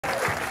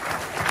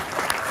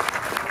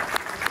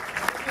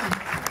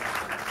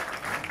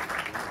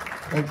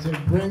And to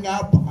bring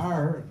up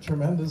our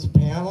tremendous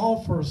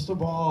panel, first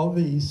of all,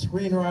 the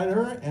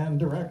screenwriter and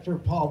director,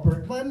 Paul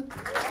Brickman.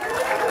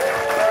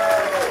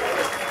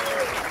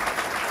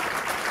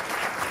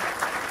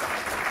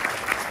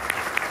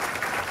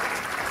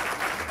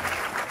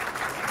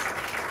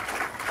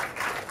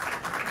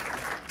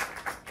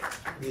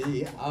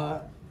 The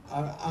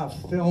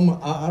film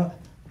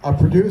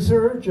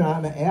producer,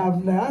 Jon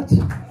Avnet.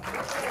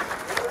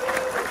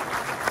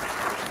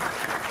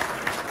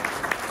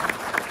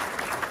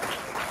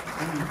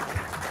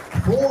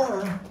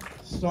 Four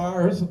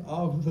stars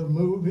of the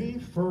movie.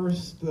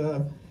 First,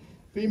 the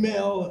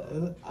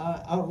female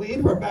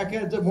lead,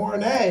 Rebecca de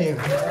Mornay,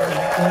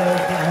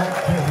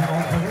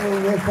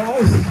 with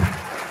us.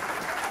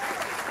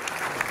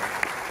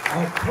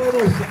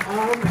 Curtis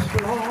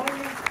Armstrong.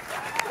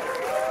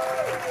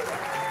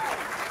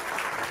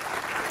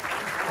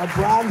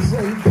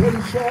 Bronson,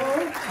 Pinchot,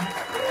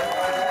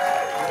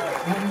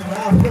 and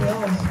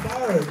Raphael,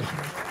 Sbarge.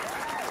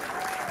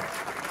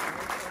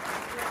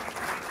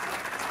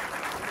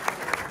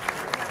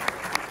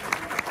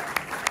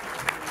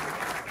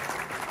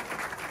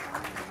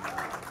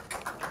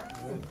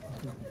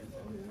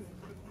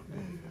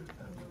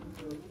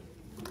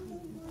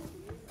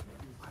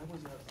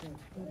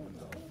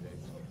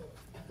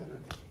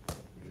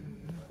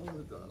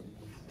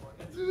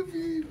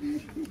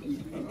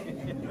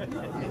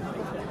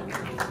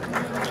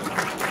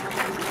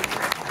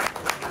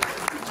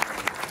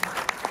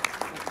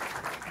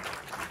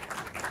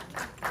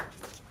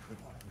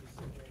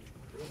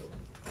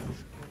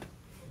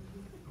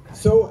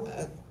 So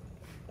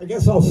I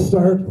guess I'll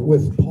start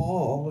with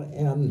Paul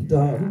and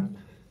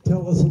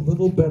tell us a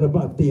little bit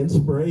about the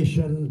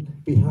inspiration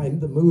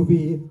behind the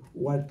movie,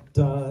 what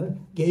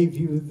gave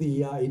you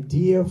the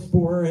idea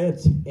for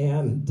it,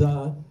 and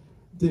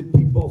did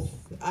people,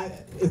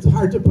 it's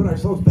hard to put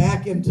ourselves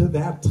back into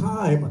that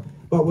time,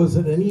 but was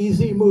it an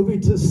easy movie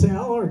to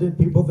sell, or did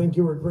people think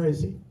you were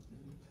crazy?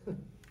 Is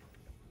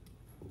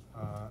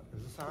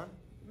this on?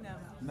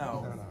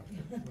 No.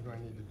 What do I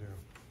need to do?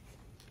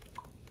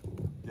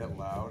 Get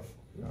loud.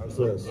 How's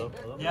this?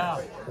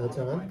 Yeah. That's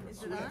on?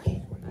 Is it on?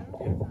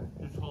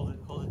 Just hold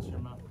it to your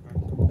mouth.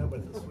 No,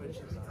 but the switch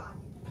is on.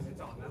 It's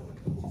on that one.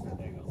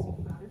 There you go.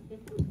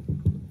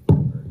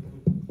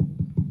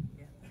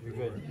 You're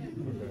good.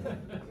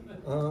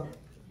 Okay.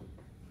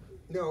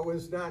 No, it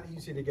was not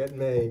easy to get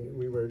made.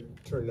 We were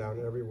turned down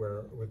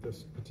everywhere with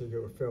this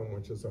particular film,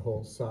 which is a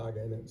whole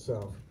saga in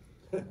itself.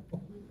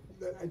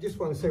 I just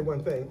want to say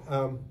one thing.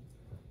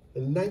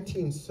 In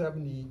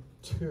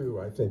 1972,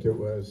 I think it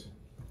was,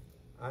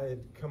 I had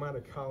come out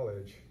of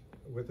college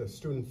with a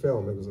student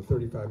film. It was a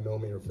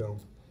 35mm film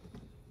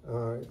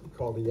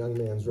called A Young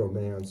Man's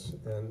Romance.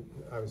 And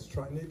I was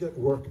trying to get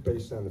work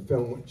based on the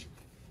film, which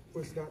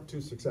was not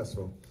too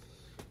successful.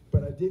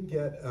 But I did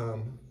get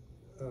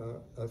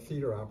a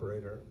theater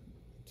operator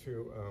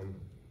to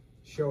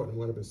show it in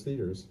one of his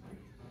theaters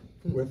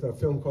with a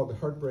film called The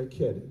Heartbreak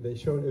Kid. They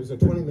showed, it was a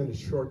 20-minute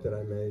short that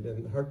I made,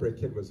 and The Heartbreak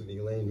Kid was an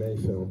Elaine May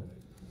film.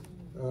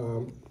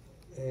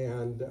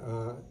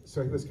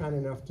 So he was kind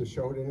enough to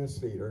show it in his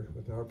theater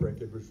with The Heartbreak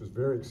Kid, which was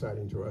very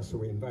exciting to us. So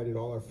we invited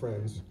all our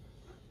friends,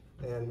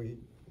 and we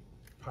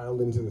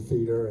piled into the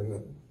theater,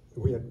 and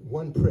we had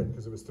one print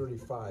because it was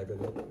 35,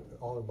 and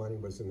all the money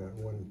was in that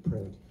one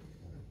print.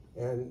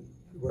 And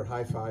we're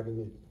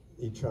high-fiving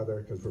each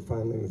other because we're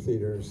finally in the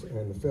theaters,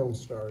 and the film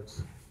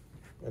starts,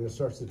 and it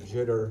starts to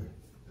jitter,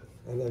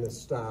 and then it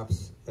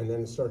stops, and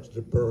then it starts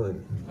to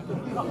burn.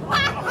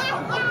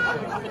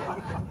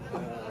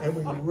 And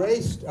we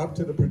raced up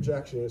to the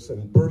projectionist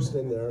and burst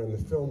in there, and the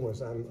film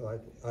was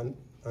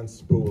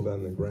unspooled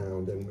on the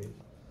ground, and we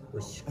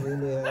were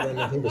screaming at him,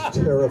 and he was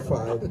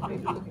terrified.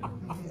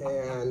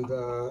 And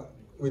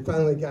we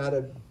finally got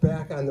it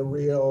back on the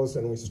reels,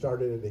 and we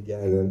started it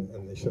again,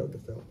 and they showed the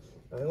film.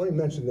 I only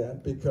mention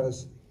that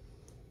because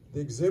the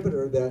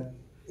exhibitor that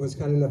was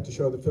kind enough to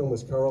show the film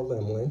was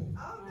Laemmle.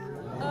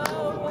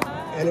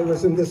 And it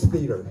was in this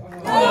theater.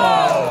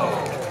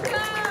 Oh.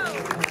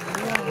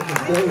 It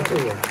was going to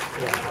it.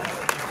 Yeah.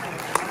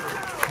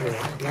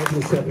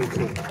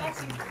 1972.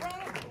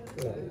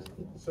 Yeah.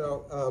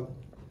 So,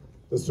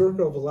 the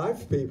circle of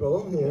life,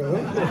 people, you know.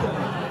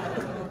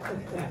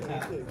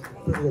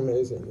 Pretty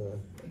amazing,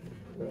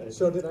 yeah.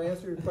 So, did I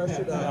answer your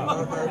question?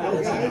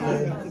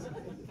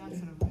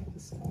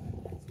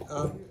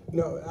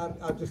 No,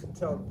 I'll just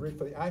tell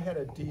briefly. I had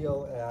a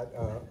deal at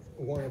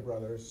Warner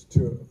Brothers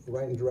to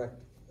write and direct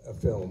a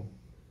film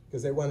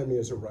because they wanted me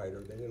as a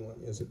writer. They didn't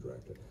want me as a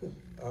director.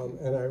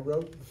 And I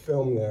wrote the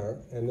film there,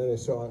 and then they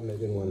saw it and they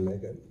didn't want to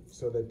make it.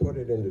 So they put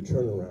it into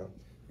turnaround.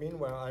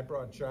 Meanwhile, I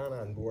brought Jon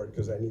on board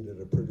because I needed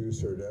a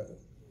producer to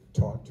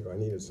talk to. I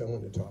needed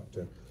someone to talk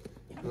to.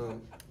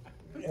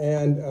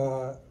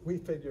 We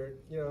figured,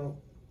 you know,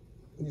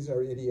 these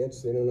are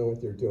idiots. They don't know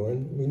what they're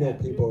doing. We know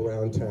people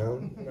around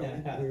town. You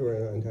know, we were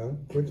around town.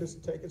 We'll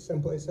just take it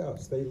someplace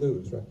else. They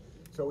lose, right?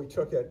 So we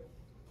took it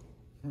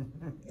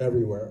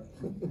everywhere,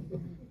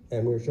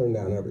 and we were turned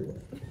down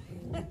everywhere.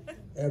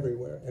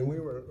 everywhere. And we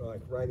were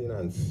like riding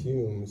on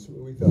fumes.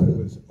 We thought it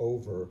was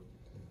over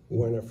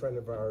when a friend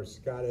of ours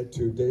got it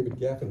to David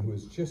Geffen, who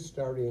was just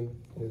starting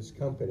his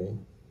company.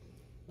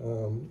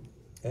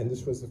 And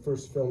this was the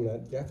first film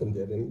that Geffen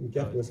did. And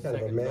Geffen was kind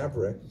of a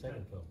maverick.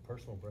 Second film,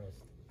 Personal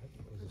Breast. I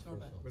think it was his first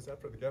film. Was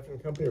that for the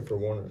Geffen Company or for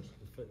Warner's?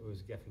 It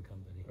was Geffen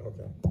Company.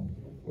 Okay.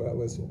 Well, it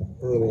was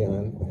early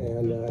on.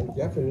 And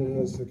Geffen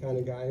was the kind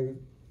of guy,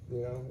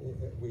 you know,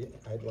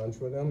 I had lunch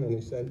with him and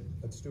he said,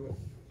 let's do it.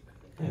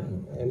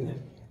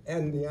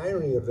 And the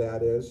irony of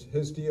that is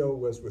his deal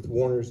was with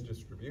Warner's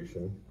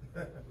Distribution.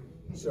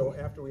 So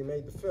after we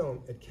made the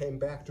film, it came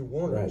back to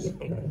Warner's.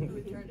 Right.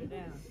 Who turned it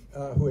down?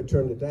 Who had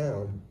turned it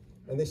down.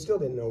 And they still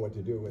didn't know what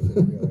to do with it,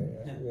 really.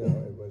 You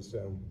know, it was,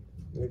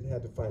 it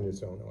had to find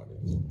its own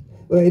audience.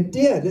 Well, it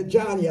did.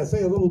 John, yeah,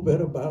 say a little bit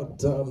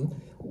about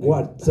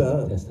what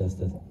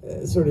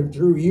sort of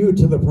drew you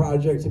to the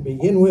project to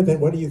begin with, and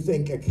what do you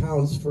think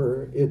accounts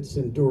for its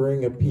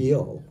enduring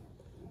appeal?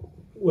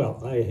 Well,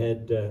 I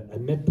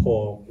met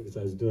Paul because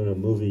I was doing a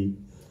movie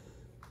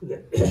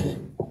that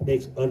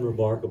makes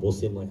unremarkable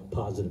seem like a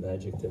positive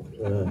adjective.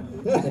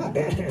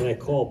 And I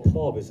called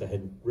Paul because I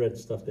had read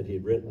stuff that he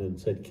had written and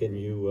said, can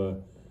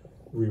you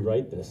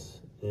rewrite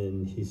this?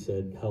 And he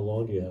said, how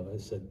long do you have? I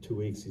said, 2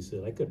 weeks. He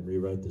said, I couldn't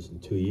rewrite this in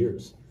 2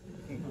 years.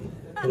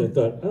 And I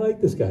thought, I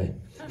like this guy.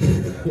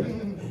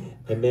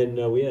 And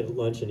then we had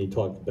lunch and he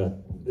talked about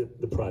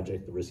the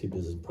project, the Risky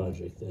Business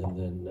Project. And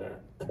then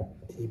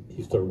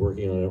he started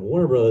working on it at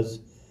Warner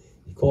Brothers.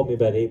 He called me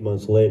about 8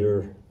 months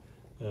later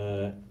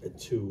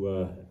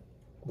to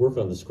work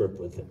on the script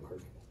with him, or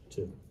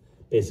to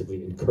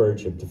basically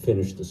encourage him to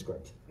finish the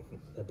script.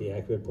 That be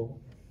accurate, Paul?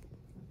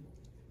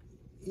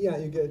 Yeah,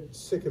 you get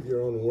sick of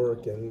your own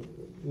work and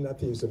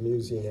nothing's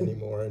amusing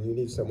anymore, and you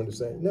need someone to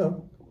say,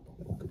 no,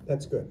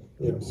 that's good.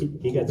 You know,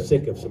 He got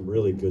sick of some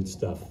really good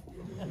stuff.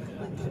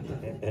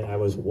 And I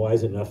was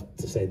wise enough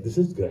to say, this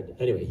is good.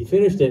 Anyway, he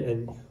finished it,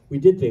 and we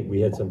did think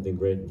we had something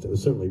great. It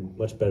was certainly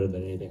much better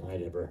than anything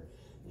I'd ever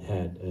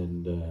had.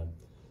 And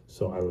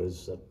so I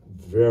was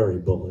very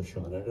bullish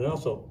on it. And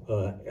also,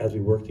 as we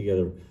worked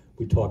together,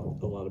 we talked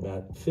a lot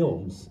about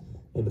films,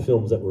 and the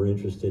films that were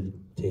interested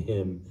to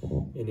him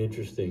and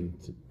interesting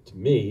to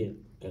me,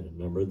 and a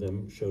number of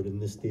them showed in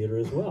this theater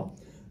as well.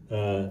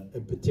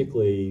 And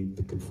particularly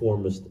The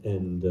Conformist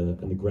and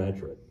The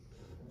Graduate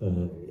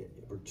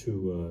were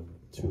two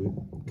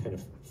kind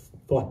of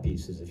thought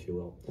pieces, if you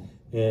will.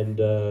 And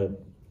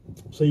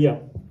so yeah,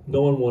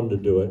 no one wanted to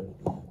do it.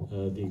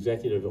 The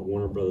executive at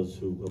Warner Brothers,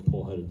 who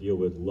Paul had to deal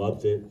with,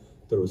 loved it,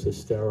 thought it was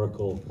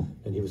hysterical,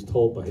 and he was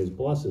told by his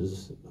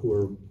bosses, who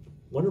were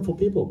wonderful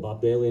people,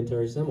 Bob Bailey and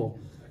Terry Semel,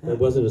 that it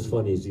wasn't as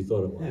funny as he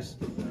thought it was.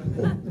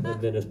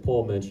 And then, as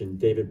Paul mentioned,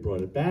 David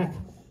brought it back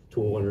to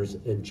Warner's,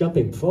 and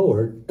jumping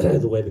forward,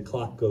 the way the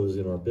clock goes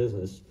in our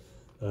business,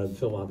 the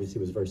film obviously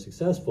was very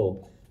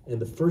successful, and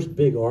the first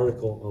big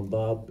article on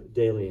Bob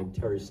Bailey and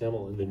Terry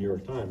Semel in the New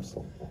York Times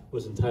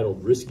was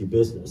entitled Risky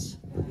Business,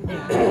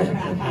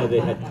 and how they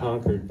had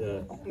conquered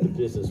the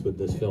business with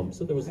this film.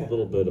 So there was a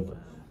little bit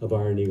of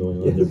irony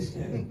going on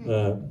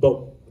there.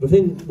 But the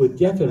thing with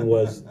Geffen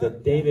was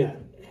that David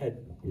had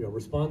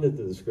responded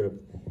to the script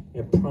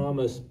and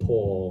promised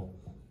Paul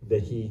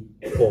that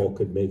Paul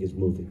could make his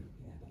movie.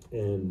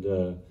 And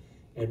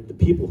the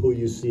people who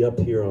you see up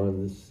here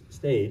on this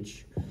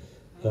stage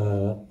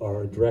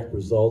are a direct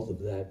result of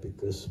that,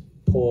 because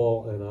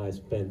Paul and I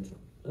spent,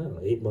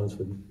 8 months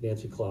with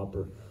Nancy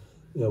Klopper,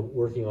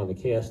 working on the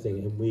casting,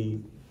 and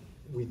we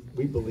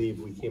believe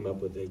we came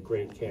up with a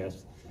great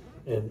cast,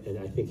 and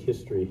I think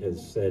history has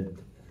said,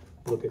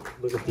 look at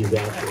these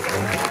actors.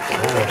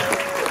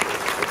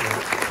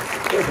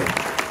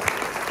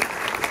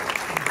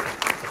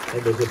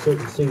 And there's a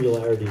certain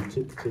singularity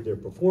to their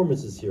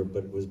performances here,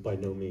 but it was by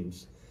no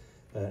means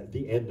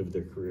the end of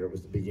their career. It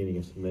was the beginning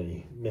of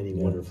many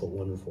wonderful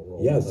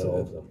roles. Yes,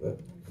 the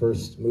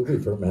first movie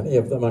for many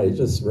of them. I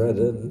just read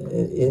an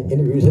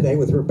interview today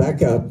with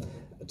Rebecca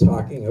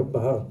talking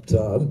about,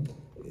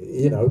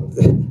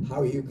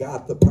 how you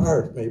got the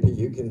part. Maybe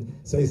you can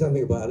say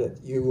something about it.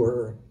 You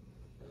were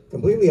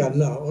completely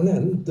unknown,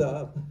 and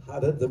how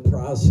did the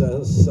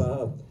process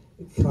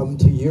come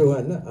to you?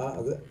 And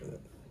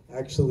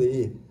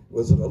actually,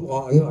 was it a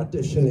long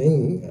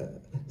auditioning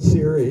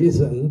series?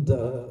 And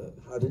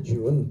how did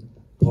you and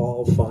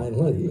Paul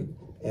finally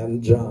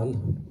and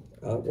Jon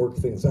work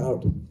things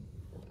out?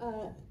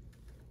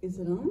 Is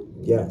it on?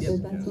 Yes. So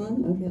that's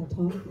on? Okay, I'll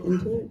talk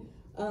into it.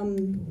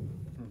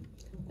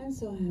 I'm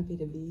so happy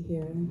to be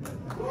here.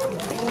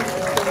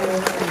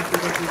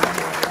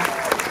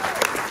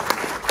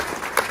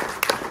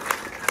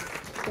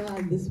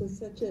 God, this was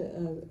such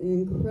an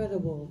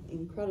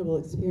incredible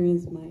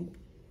experience.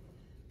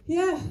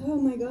 Oh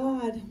my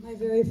God, my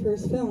very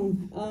first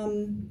film.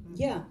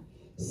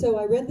 So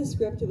I read the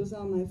script, it was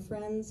on my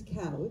friend's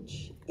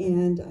couch,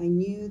 and I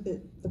knew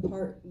that the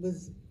part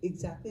was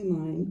exactly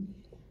mine,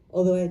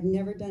 although I had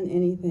never done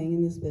anything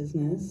in this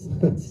business.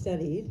 I'd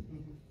studied,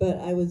 but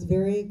I was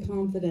very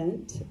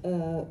confident,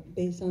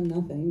 based on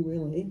nothing,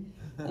 really.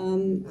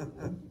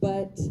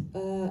 But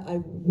I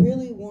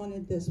really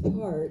wanted this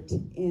part,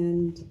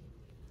 and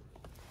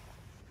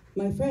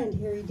my friend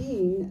Harry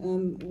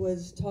Dean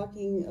was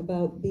talking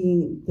about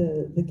being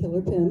the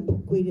killer pimp,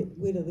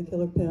 Guido the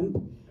killer pimp,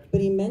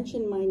 but he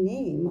mentioned my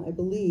name, I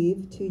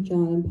believe, to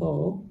John and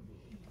Paul,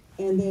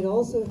 and they had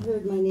also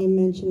heard my name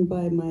mentioned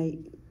by my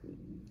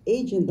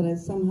agent that I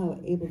was somehow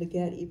able to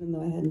get, even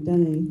though I hadn't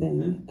done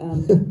anything,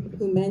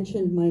 who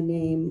mentioned my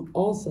name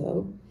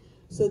also.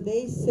 So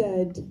they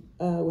said,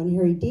 when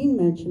Harry Dean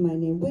mentioned my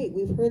name, wait,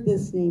 we've heard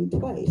this name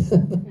twice.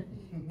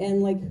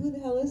 And like, who the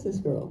hell is this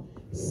girl?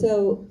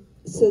 So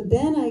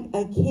then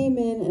I came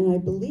in, and I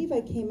believe I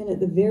came in at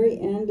the very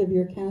end of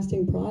your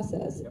casting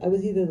process. I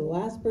was either the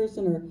last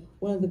person or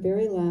one of the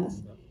very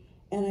last.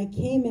 And I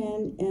came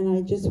in, and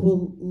I just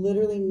will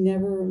literally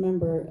never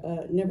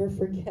remember, never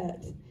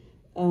forget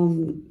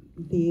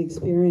the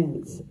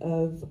experience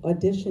of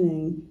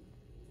auditioning.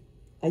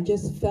 I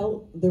just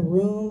felt the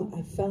room,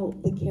 I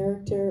felt the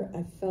character,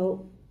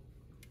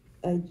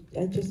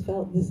 I just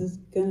felt this is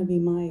going to be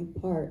my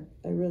part.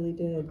 I really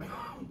did.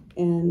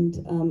 And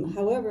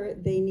however,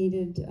 they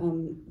needed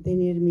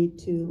me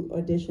to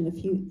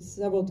audition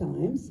several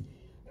times,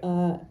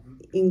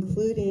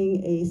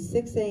 including a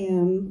 6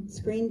 a.m.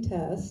 screen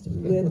test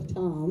with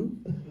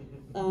Tom,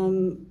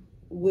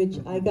 which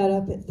I got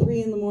up at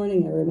 3 in the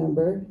morning, I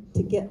remember,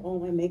 to get all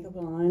my makeup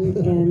on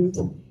and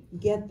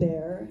get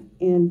there.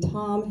 And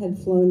Tom had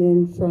flown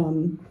in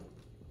from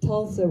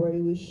Tulsa, where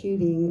he was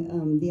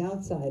shooting The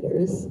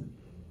Outsiders.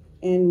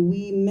 And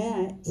we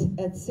met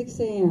at 6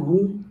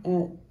 a.m.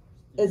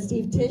 at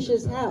Steve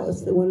Tish's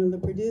house, one of the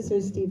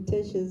producers, Steve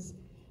Tish's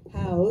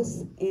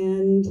house.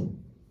 And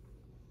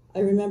I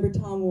remember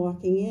Tom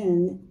walking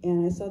in,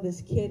 and I saw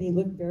this kid. He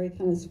looked very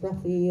kind of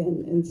scruffy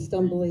and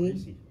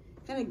stumbly.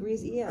 Kind of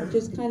greasy, yeah,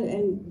 just kind of,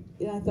 and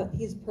I thought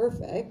he's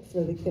perfect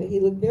for the kid. He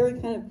looked very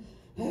kind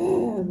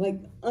of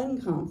like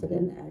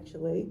unconfident,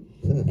 actually.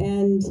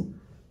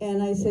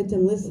 And I said to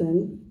him,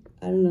 listen,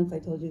 I don't know if I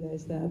told you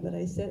guys that, but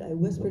I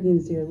whispered in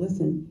his ear,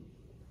 listen,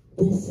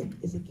 this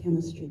is a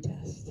chemistry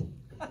test.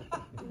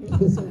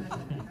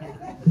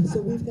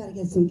 So we've got to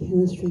get some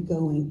chemistry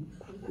going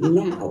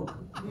now.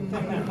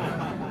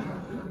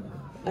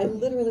 I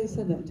literally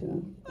said that to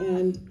him,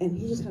 and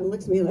he just kind of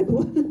looks at me like,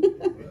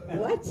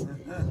 what?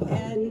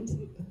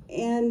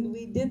 And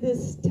we did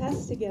this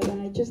test together,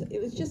 and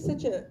it was just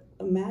such a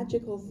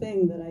magical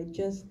thing that I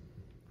just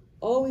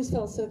always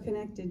felt so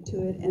connected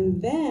to it.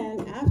 And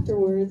then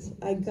afterwards,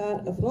 I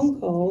got a phone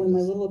call in my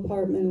little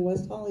apartment in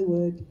West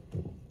Hollywood.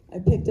 I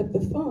picked up the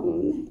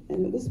phone,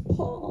 and it was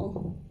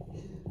Paul,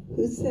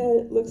 who said,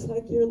 "It looks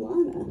like you're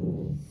Lana."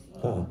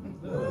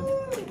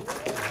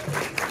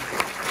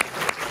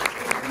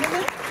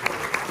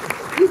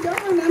 You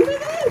don't remember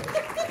that?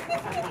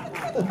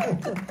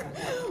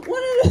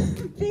 One of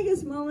the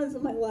biggest moments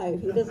of my life.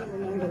 He doesn't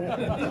remember it.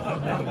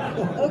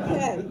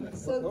 Okay,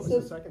 What was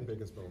the second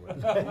biggest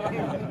moment?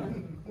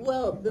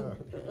 Well,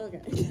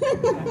 okay.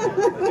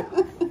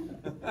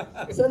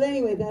 So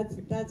anyway,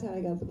 that's how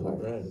I got the part.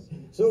 Right.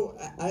 So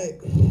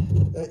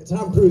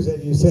Tom Cruise,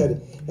 as you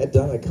said, had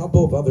done a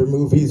couple of other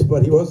movies,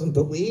 but he wasn't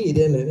the lead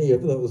in any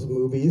of those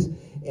movies.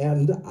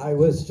 And I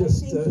was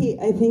just...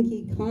 I think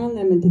he conned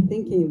them into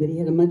thinking that he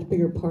had a much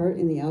bigger part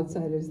in The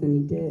Outsiders than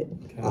he did.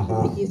 I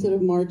think he sort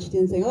of marched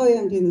in saying, "Oh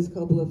yeah, I'm doing this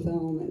Coppola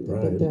film,"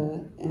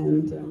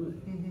 and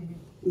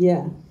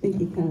yeah, I think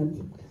he kind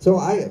of... So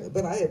I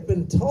had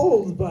been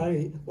told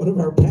by one of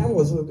our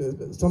panelists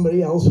that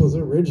somebody else was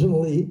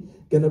originally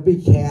going to be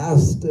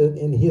cast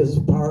in his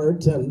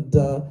part, and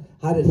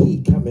how did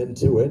he come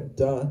into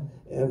it?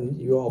 And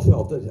you all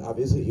felt that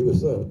obviously he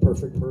was a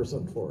perfect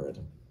person for it.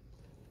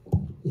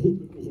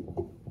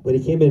 When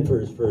he came in for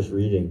his first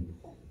reading,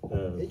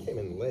 He came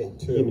in late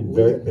too. He came in We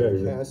very, had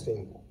been very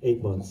casting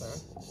 8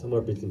 months,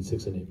 somewhere between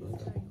 6 and 8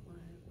 months.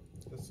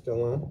 It's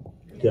still on?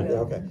 Yeah.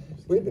 Okay.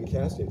 We'd been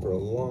casting for a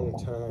long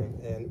time,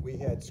 and we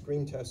had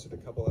screen tested a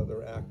couple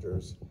other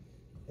actors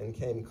and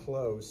came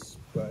close,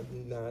 but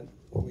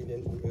we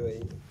didn't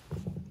really,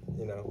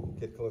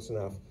 get close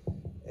enough.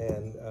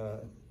 And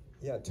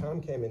yeah,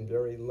 Tom came in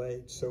very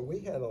late, so we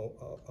had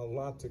a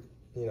lot to,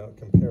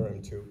 compare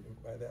him to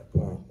by that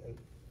point. And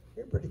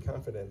we were pretty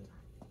confident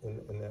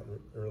in that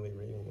early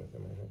reading with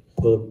him, I think.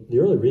 Well, the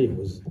early reading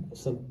was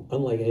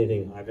unlike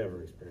anything I've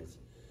ever experienced,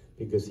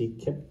 because he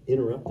kept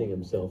interrupting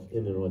himself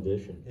in an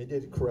audition. He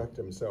did correct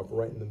himself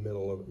right in the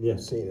middle of the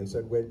scene and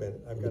said, "Wait a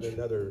minute, I've got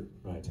another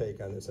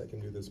take on this. I can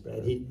do this better."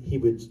 And he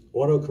would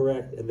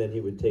autocorrect, and then he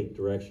would take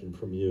direction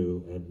from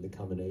you, and the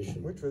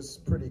combination, which was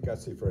pretty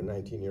gutsy for a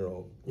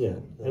 19-year-old. Yeah,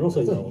 and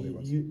also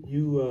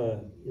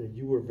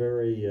you were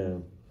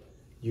very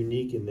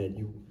unique in that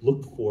you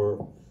looked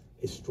for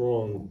a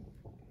strong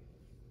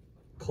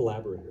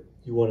collaborator.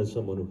 You wanted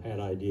someone who had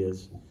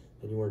ideas,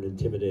 and you weren't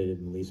intimidated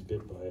in the least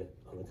bit by it.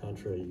 On the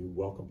contrary, you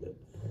welcomed it,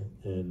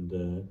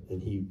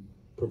 and he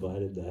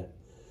provided that.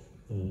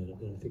 And I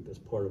think that's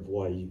part of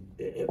why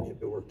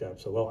it worked out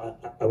so well.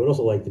 I would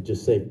also like to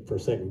just say for a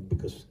second,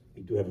 because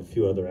we do have a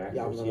few other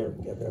actors here,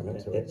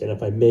 and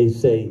if I may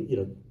say,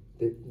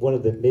 one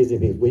of the amazing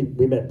things,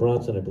 we met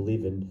Bronson, I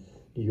believe, in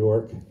New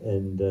York,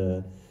 and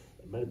it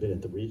might have been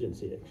at the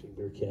Regency, actually.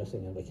 We were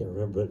casting it, I can't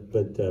remember.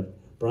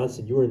 But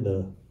Bronson, you were in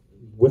the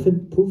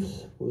Whiffin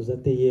Poofs? Was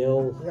that the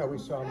Yale? Yeah, we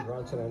saw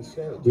Bronson on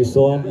stage. We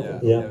saw him?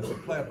 Yeah. It's a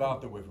play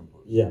about the Whiffin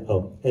Poofs. Yeah,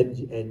 oh,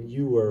 and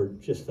you were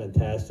just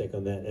fantastic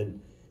on that.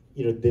 And,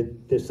 you know,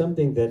 there's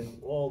something that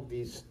all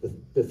these,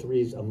 the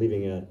threes, I'm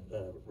leaving out,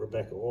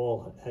 Rebecca,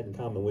 all had in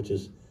common, which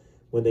is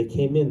when they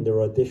came in, their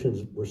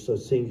auditions were so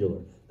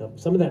singular. Now,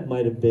 some of that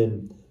might have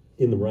been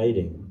in the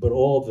writing, but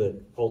all of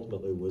it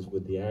ultimately was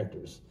with the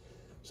actors.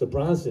 So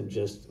Bronson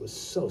just was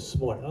so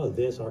smart. Oh,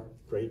 there's our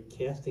great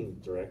casting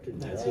director,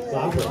 Nancy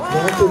Clapper.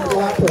 Nancy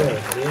Clapper.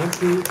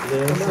 Nancy.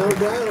 Come on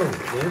down.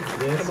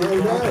 Nancy Come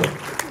on Clapper. down.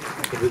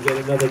 Could we get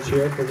another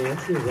chair for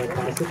Nancy? Is that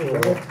possible?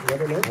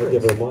 Never know I'll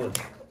give her one.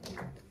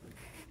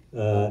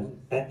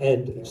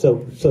 And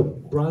so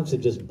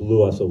Bronson just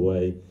blew us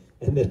away.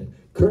 And then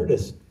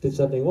Curtis did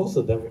something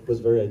also that was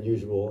very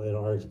unusual in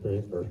our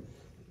experience, or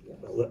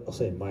I'll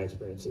say in my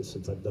experiences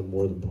since I've done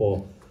more than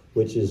Paul,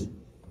 which is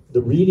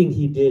the reading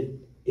he did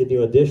in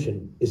the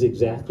audition is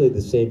exactly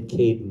the same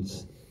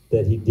cadence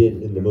that he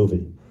did in the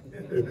movie.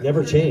 It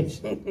never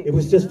changed. It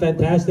was just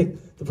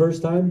fantastic the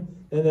first time,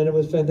 and then it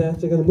was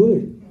fantastic in the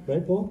movie.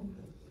 Right, Paul?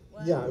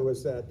 Yeah, it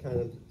was that kind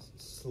of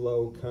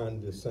slow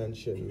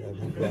condescension that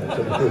he brought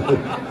to the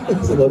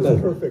movie. So it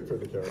was perfect for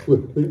the character.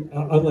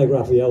 Unlike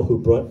Raphael, who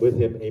brought with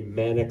him a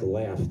manic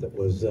laugh that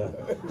was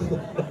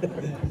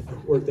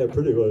worked out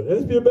pretty well.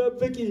 Ask me about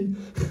Vicky.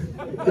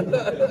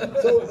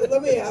 So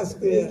let me ask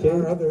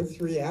our other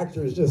three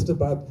actors just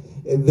about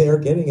their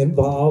getting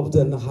involved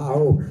and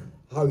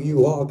how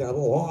you all got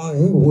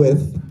along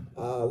with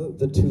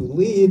the two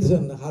leads,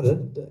 and how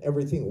did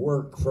everything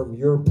work from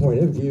your point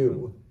of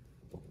view?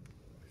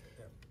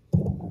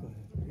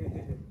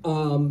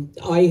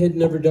 I had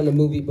never done a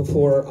movie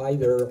before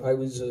either. I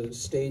was a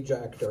stage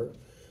actor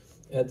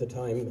at the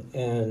time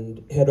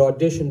and had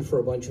auditioned for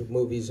a bunch of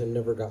movies and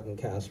never gotten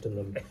cast in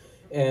them.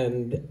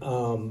 And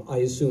I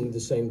assumed the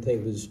same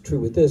thing was true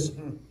with this,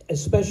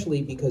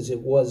 especially because it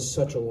was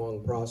such a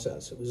long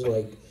process. It was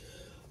like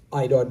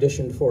I'd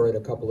auditioned for it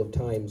a couple of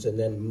times, and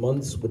then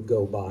months would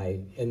go by,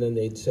 and then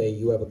they'd say,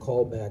 you have a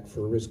call back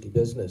for Risky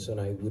Business, and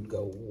I would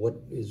go, what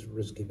is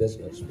Risky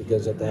Business?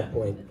 Because at that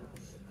point,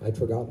 I'd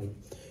forgotten.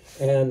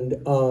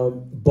 And,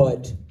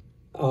 but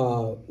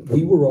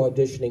we were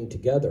auditioning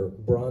together,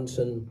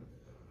 Bronson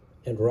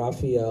and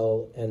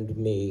Raphael and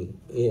me,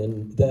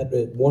 in that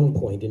at one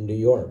point in New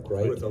York,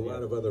 right? With a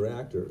lot of other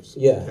actors.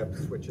 Yeah. Kept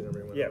switching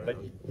everyone Yeah,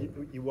 around.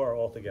 but you are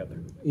all together.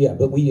 Yeah,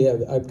 but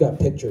I've got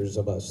pictures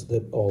of us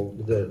that all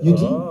the. You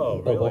do?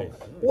 Oh, really?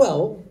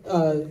 Well,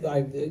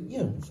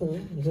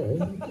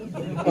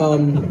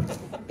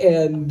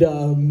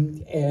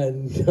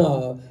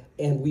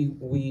 and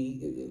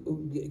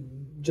we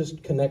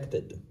just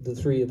connected. The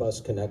three of us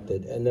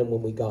connected, and then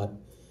when we got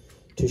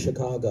to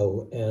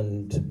Chicago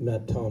and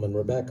met Tom and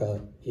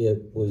Rebecca, it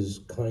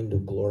was kind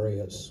of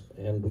glorious,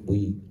 and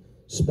we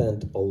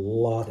spent a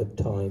lot of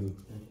time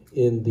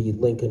in the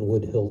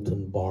Lincolnwood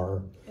Hilton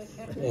bar,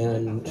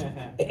 and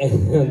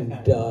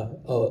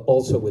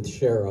also with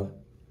Shara,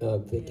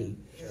 Vicky.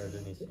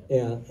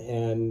 Yeah,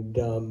 and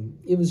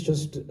it was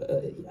just,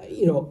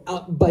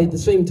 by the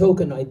same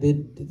token, I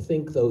did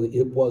think, though,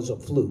 it was a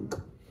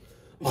fluke.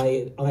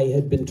 I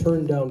had been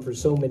turned down for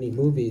so many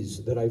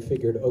movies that I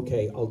figured,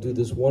 okay, I'll do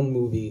this one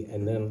movie,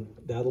 and then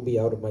that'll be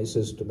out of my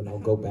system, and I'll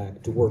go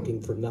back to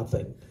working for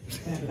nothing.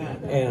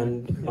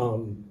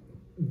 And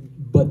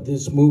but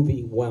this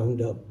movie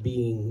wound up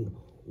being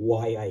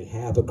why I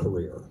have a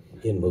career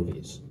in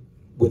movies,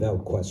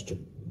 without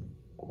question.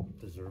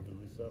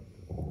 Deservedly so.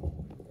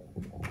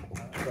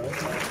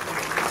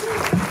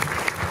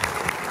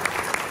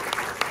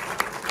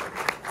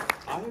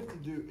 I have to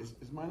do, is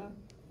mine on?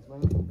 Is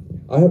mine on?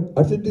 I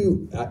have to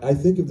do, I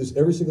think of this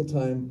every single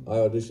time I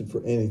audition for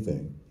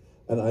anything.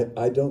 And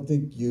I don't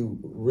think you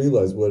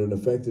realize what an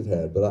effect it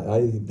had, but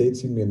they'd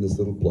seen me in this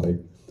little play.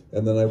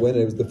 And then I went,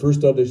 it was the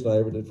first audition I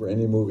ever did for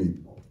any movie.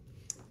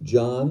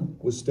 John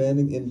was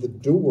standing in the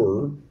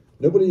door.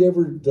 Nobody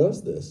ever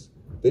does this.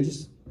 They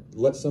just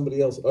let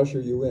somebody else usher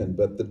you in.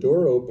 But the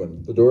door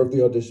opened, the door of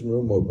the audition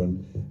room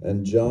opened,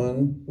 and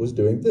John was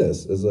doing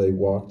this as I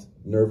walked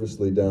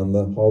nervously down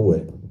the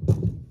hallway.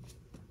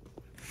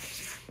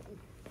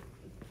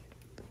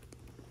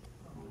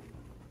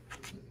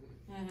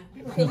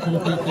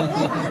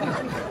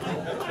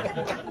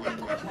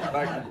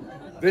 Like,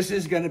 this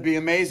is going to be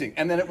amazing.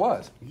 And then it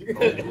was.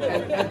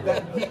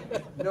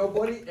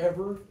 Nobody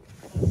ever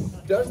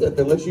does that.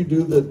 They let you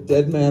do the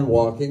dead man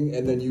walking,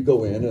 and then you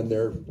go in, and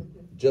they're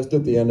just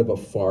at the end of a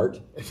fart.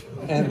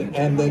 And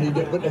then you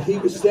get, but he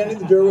was standing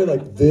in the doorway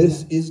like,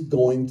 this is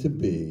going to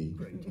be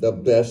the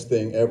best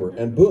thing ever.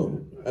 And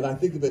boom. And I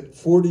think of it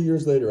 40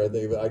 years later, I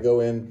think of it, I go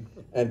in,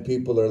 and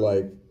people are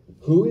like,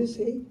 who is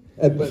he?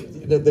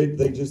 But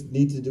they just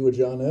need to do a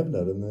Jon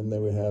Avnet, and then they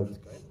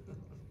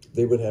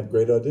would have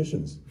great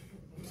auditions.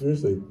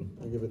 Seriously,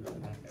 I give it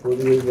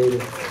 40 years later.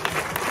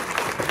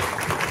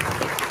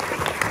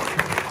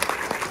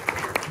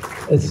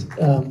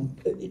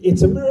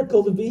 It's a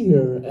miracle to be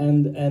here,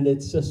 and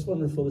it's just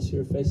wonderful to see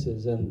your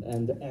faces.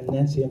 And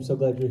Nancy, I'm so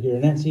glad you're here.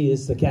 Nancy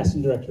is the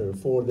casting director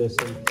for this,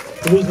 and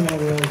the reason why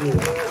we're all here.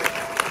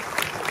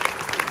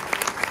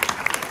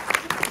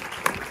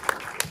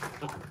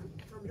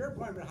 From your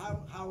point of view,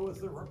 how was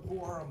the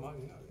rapport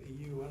among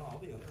you and all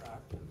the other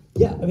actors?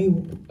 Yeah, I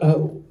mean,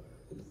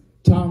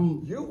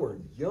 Tom. You were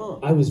young.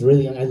 I was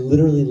really young. I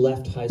literally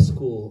left high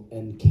school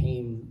and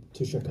came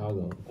to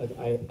Chicago.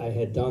 I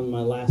had done my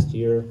last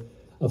year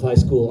of high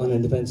school in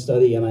an advanced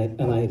study, and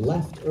I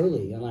left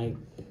early, and I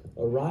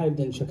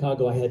arrived in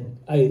Chicago. I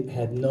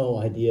had no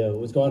idea what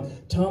was going on.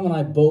 Tom and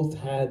I both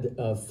had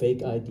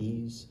fake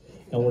IDs,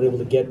 and were able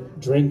to get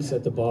drinks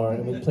at the bar,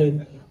 and we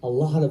played a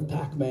lot of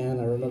Pac-Man.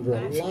 I remember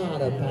a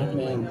lot of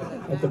Pac-Man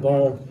at the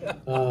bar,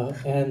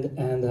 and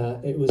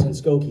it was in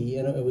Skokie,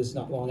 and it was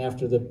not long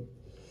after the.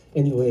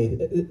 Anyway,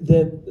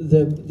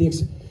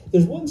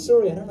 there's one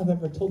story, I don't know if I've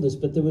ever told this,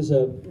 but there was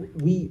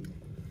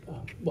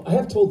I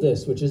have told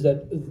this, which is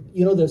that,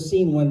 you know, the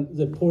scene when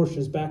the Porsche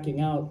is backing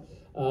out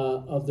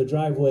of the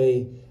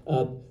driveway.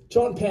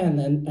 John Penn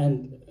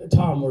and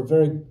Tom were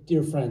very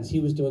dear friends. He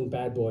was doing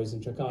Bad Boys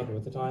in Chicago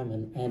at the time,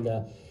 and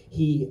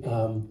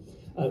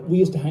we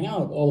used to hang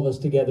out, all of us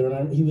together,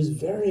 and he was a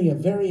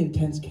very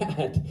intense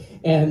cat,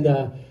 and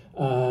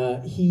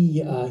he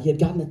had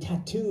gotten a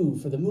tattoo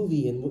for the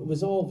movie, and it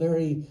was all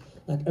very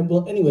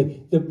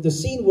anyway, the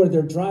scene where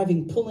they're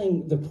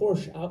pulling the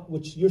Porsche out,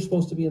 which you're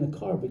supposed to be in the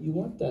car, but you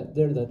weren't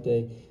there that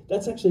day.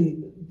 That's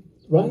actually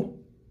right.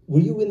 Were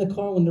you in the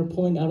car when they're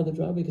pulling out of the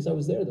driveway? Because I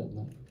was there that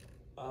night.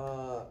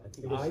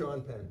 It was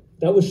Sean Penn.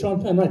 That was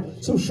Sean Penn, right?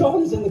 So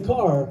Sean is in the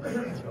car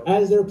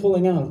as they're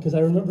pulling out, because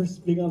I remember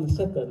being on the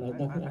set that night.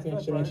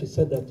 I should actually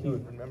said that to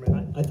you.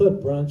 I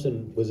thought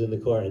Bronson was in the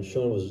car and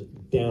Sean was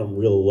down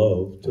real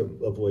low to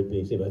avoid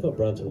being seen. But I thought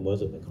Bronson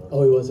was in the car.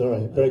 Oh, he was, all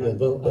right. Very good.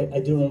 Well, I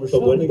do remember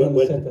Sean being on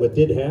the set. What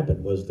did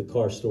happen was the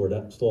car stalled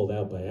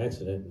out by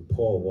accident, and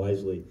Paul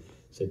wisely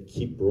said,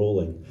 "Keep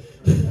rolling."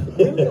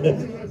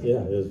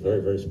 Yeah, it was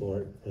very, very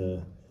smart.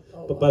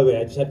 But by the way,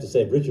 I just have to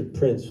say, Richard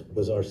Prince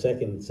was our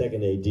second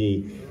AD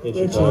in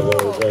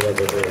Chicago. Right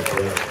over there.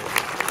 Yeah.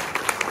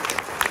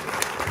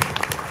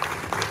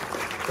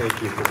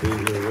 Thank you for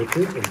being here,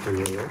 Richard, and for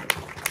your work.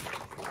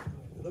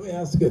 Let me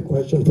ask a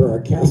question for our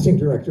casting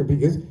director,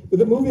 because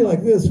with a movie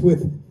like this,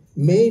 with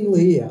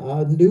mainly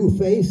new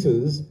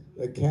faces,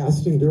 the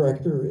casting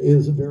director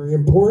is very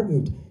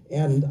important.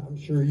 And I'm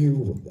sure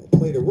you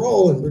played a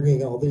role in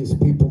bringing all these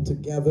people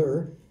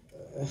together.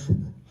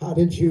 How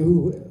did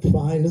you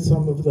find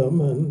some of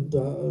them and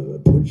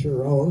put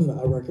your own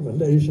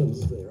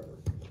recommendations there?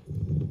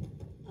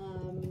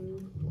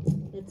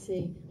 Let's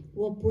see.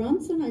 Well,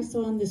 Bronson I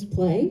saw in this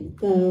play,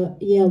 the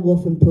Yale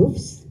Wolf and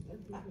Poofs.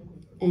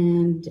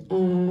 And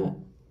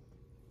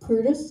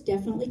Curtis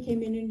definitely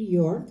came in New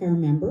York, I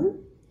remember.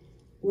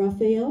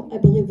 Raphael, I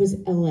believe, was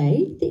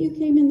LA that you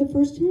came in the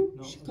first time?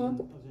 No,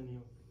 Chicago? I was in New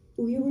York.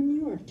 Oh, you were in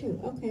New York too.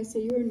 Okay, so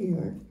you were in New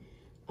York.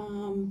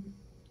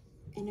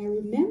 And I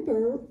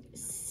remember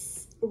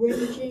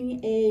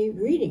arranging a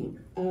reading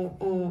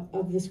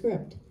of the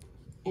script.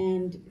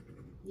 And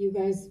you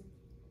guys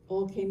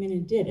all came in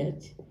and did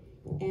it.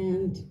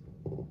 And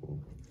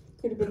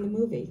could have been the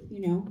movie, you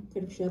know,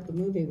 could have shot the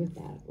movie with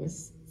that. It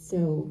was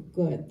so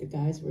good. The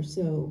guys were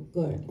so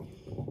good.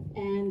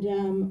 And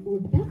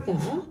Rebecca,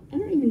 I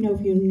don't even know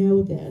if you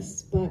know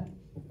this, but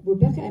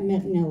Rebecca I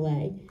met in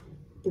LA.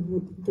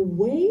 The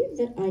way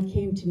that I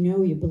came to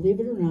know you, believe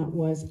it or not,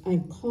 was I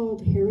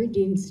called Harry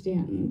Dean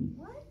Stanton.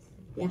 What?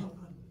 Yeah.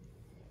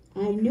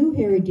 I knew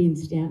Harry Dean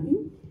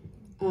Stanton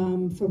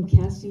from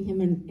casting him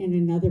in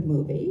another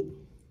movie.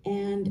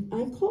 And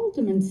I called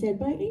him and said,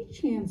 by any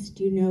chance,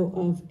 do you know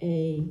of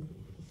a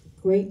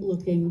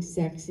great-looking,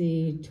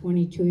 sexy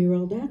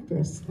 22-year-old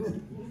actress?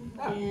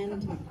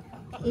 And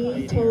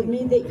he told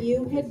me that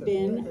you had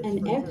been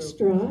an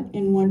extra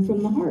in One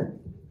from the Heart.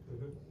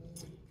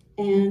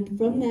 And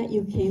from that,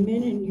 you came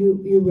in and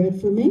you read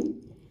for me.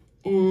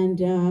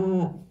 And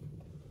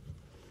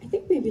I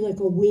think maybe like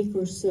a week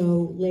or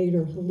so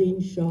later, Helene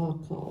Shaw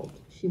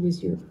called. She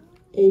was your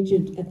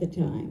agent at the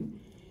time.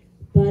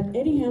 But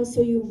anyhow,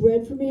 so you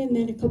read for me, and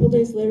then a couple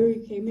days later, you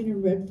came in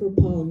and read for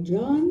Paul and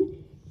John.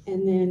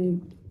 And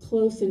then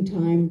close to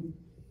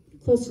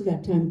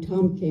that time,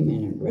 Tom came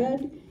in and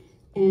read.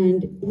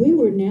 And we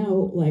were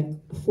now like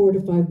 4 to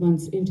 5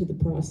 months into the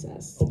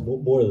process. Oh,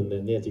 more than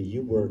that, Nancy,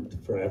 you worked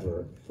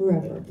forever.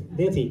 Forever.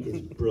 Nancy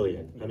is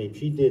brilliant. I mean,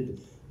 she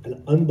did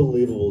an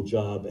unbelievable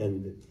job,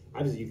 and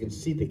obviously you can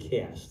see the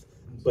cast,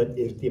 but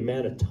it's the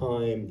amount of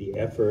time, the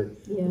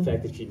effort, the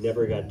fact that she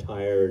never got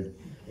tired,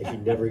 and she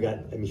never got,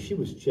 I mean, she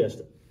was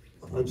just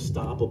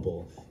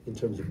unstoppable in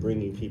terms of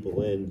bringing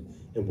people in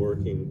and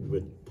working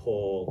with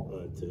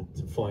Paul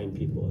to find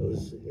people.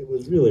 It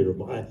was really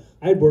remarkable.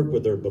 I'd worked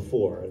with her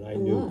before, and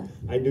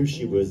I knew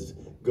she was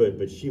good,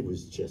 but she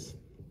was just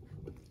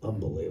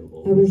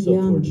unbelievable. I was so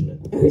young. Fortunate.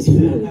 I was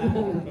really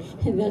young,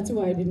 and that's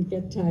why I didn't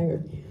get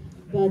tired.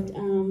 But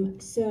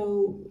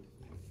so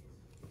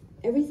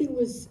everything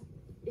was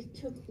it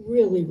took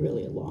really,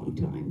 really a long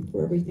time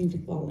for everything to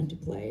fall into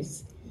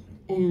place.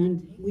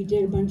 And we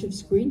did a bunch of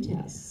screen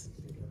tests,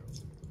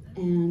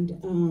 and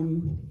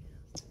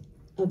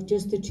of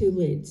just the two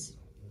leads.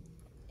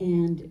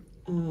 And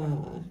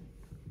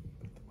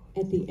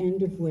at the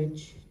end of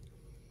which,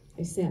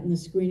 I sat in the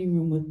screening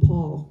room with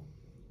Paul,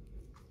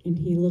 and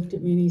he looked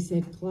at me and he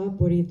said, "Clap,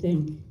 what do you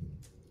think?"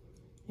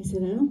 I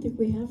said, "I don't think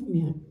we have him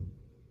yet."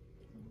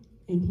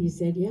 And he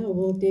said, "Yeah,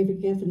 well,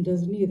 David Geffen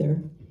doesn't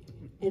either."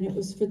 And it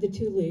was for the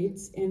two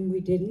leads, and we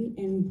didn't,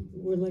 and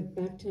we're like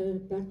back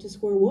to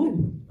square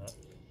one.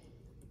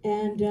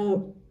 And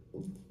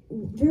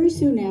very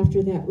soon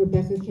after that,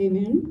 Rebecca came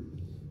in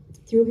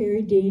through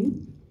Harry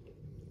Dean,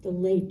 the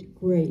late,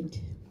 great,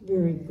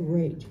 very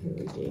great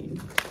Harry Dean.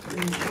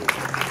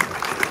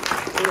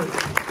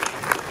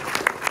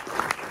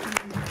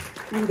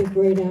 And the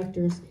great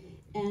actors.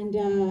 And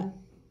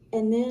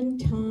then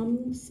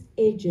Tom's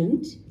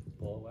agent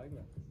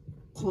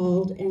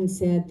called and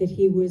said that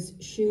he was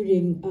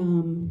shooting,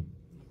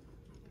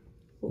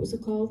 what was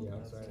it called?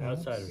 The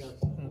Outsiders.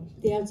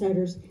 The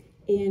Outsiders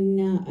in,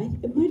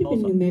 it might have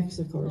been New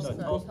Mexico or No,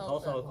 something.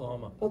 Tulsa,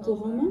 Oklahoma.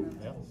 Oklahoma?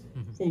 Yeah.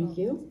 Thank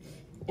you.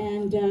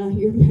 And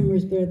your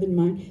memory's better than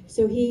mine.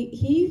 So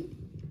he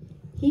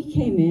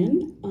came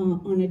in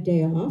on a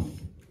day off,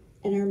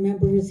 and I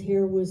remember his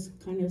hair was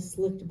kind of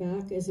slicked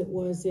back as it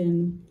was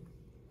in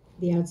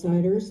The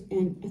Outsiders,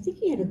 and I think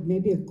he had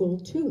maybe a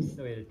gold tooth.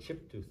 No, he had a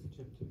chipped tooth.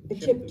 A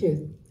chipped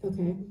tooth.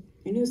 Okay.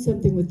 I knew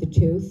something with the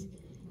tooth.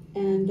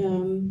 And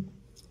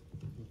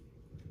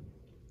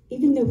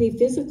even though he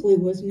physically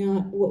was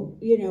not,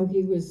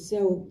 he was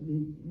so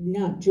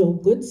not Joel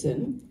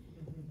Goodson,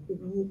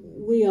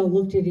 we all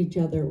looked at each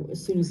other as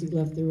soon as he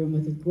left the room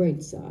with a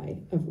great sigh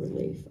of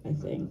relief, I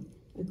think.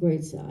 A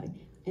great sigh.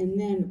 And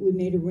then we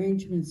made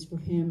arrangements for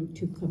him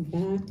to come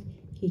back.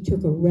 He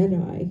took a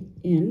red-eye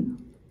in,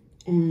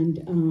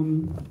 and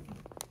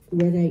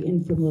red-eye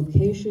in from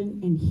location,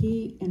 and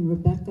he and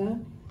Rebecca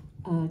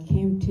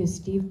came to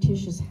Steve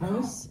Tish's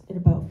house at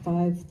about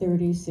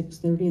 5:30,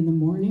 6:30 in the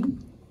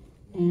morning.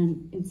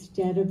 And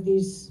instead of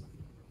these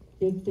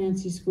big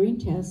fancy screen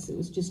tests, it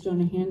was just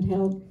on a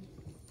handheld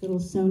little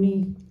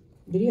Sony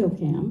video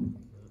cam.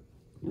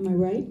 Am I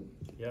right?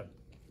 Yep.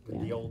 With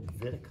Yeah. the old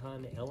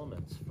Vidicon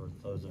elements for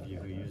those of you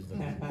who use them.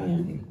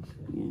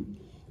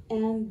 Yeah.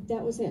 And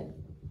that was it.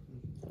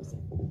 That was it.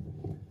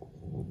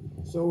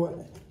 So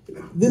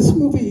this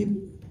movie,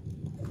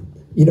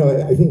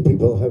 I think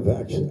people have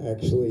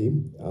actually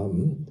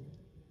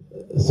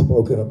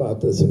spoken about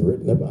this and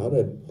written about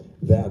it,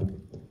 that,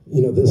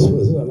 this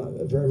was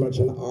very much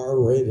an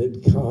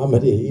R-rated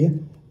comedy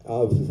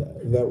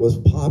that was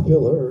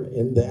popular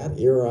in that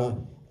era,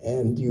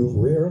 and you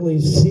rarely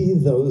see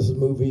those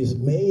movies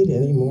made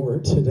anymore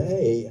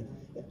today.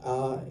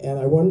 And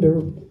I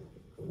wonder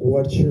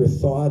what your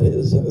thought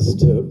is as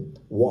to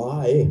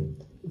why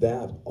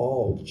that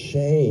all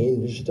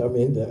changed. I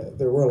mean,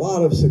 there were a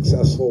lot of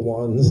successful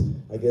ones,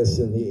 I guess,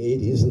 in the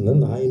 80s and the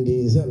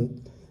 90s,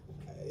 and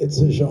it's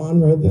a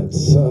genre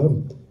that's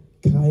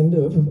kind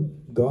of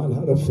gone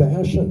out of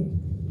fashion.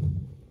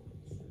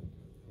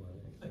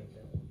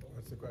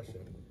 What's the question?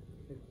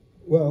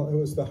 Well, it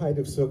was the height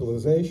of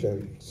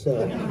civilization,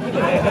 so I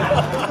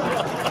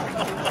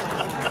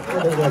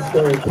think that's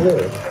very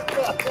clear.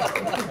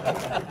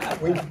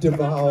 We've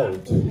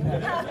devolved.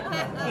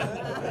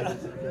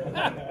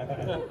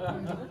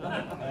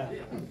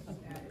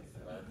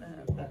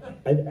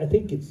 I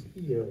think it's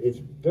it's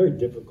very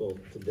difficult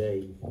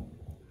today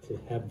to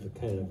have the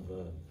kind of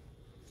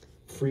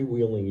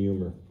freewheeling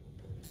humor,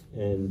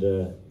 and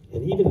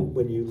even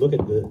when you look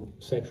at the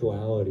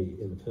sexuality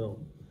in the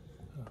film,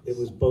 it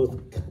was both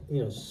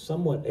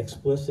somewhat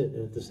explicit,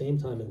 and at the same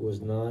time it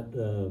was not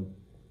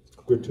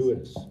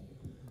gratuitous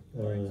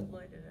or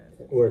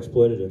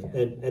exploitative.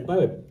 And by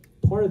the way,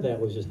 part of that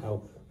was just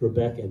how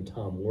Rebecca and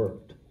Tom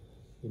worked.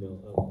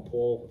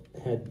 Paul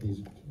had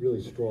these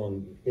really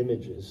strong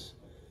images,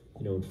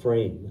 in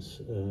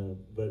frames,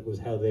 but it was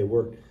how they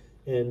worked.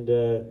 And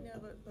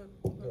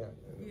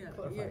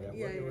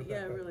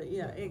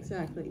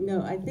exactly.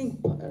 No, I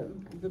think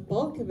the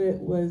bulk of it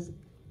was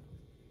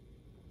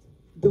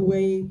the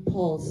way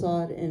Paul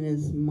saw it in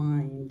his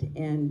mind,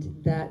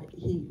 and that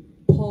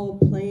Paul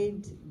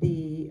played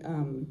the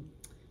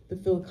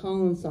Phil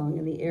Collins song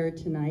 "In the Air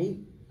Tonight"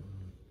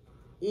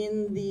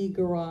 in the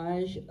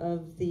garage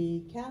of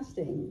the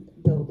casting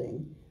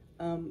building.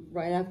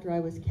 Right after I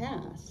was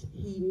cast,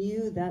 he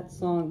knew that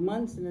song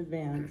months in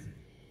advance,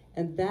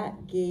 and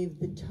that gave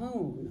the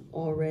tone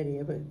already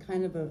of a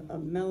kind of a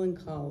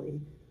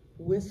melancholy,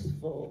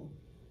 wistful,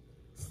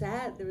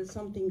 sad. There was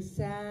something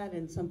sad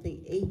and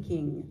something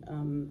aching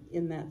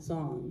in that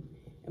song.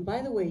 And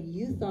by the way,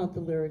 you thought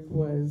the lyric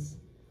was,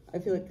 "I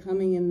feel it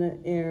coming in the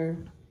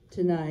air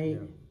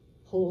tonight,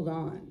 hold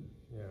on."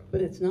 Yeah.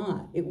 But it's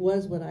not. It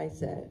was what I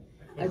said.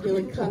 "I feel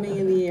it coming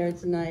in the air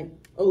tonight,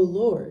 oh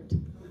Lord."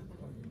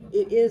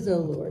 It is, oh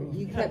Lord.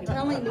 You kept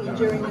telling me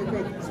during the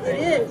thing.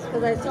 It is,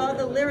 because I saw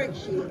the lyric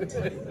sheet.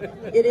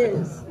 It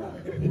is.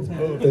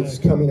 It's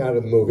coming out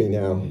of the movie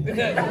now.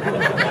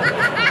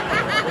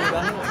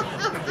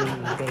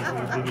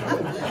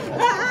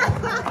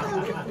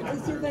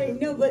 It's so funny.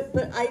 No, but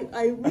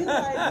I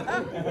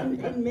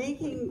realized in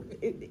making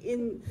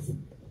in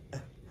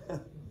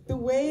the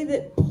way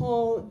that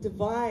Paul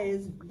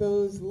devised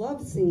those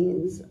love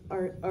scenes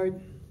are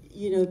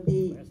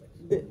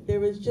there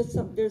was just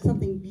there's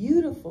something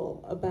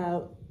beautiful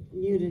about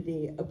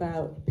nudity,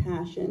 about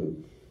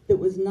passion that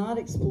was not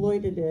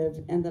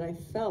exploitative, and that I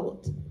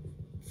felt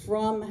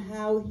from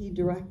how he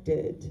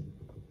directed,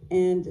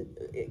 and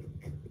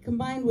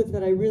combined with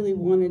that, I really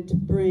wanted to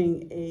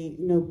bring a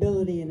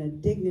nobility and a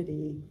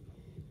dignity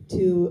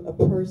to a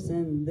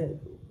person that,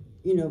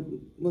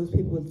 most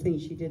people would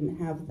think she didn't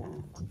have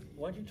that.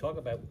 Why don't you talk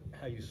about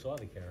how you saw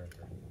the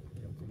character,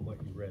 from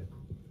what you read?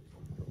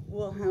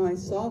 Well, how I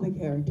saw the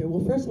character.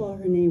 Well, first of all,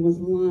 her name was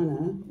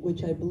Lana,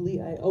 which I believe,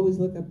 I always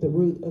look up the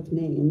root of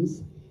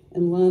names,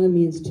 and Lana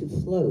means to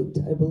float,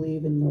 I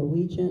believe, in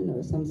Norwegian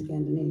or some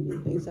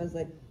Scandinavian thing. So I was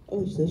like,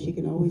 oh, so she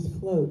can always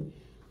float.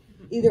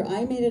 Either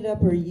I made it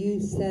up or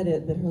you said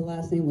it, that her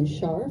last name was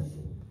Scharf.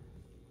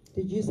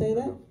 Did you say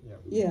that? Yeah.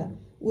 Yeah,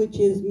 which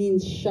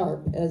means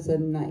sharp as a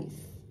knife,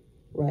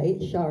 right?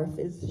 Scharf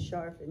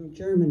in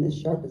German is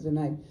sharp as a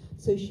knife.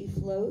 So she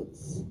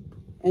floats,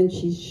 and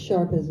she's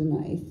sharp as a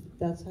knife.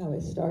 That's how I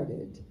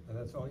started. And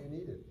that's all you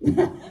needed.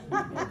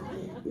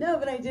 No,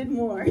 but I did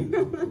more.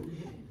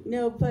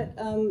 No, but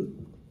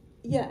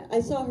yeah,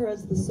 I saw her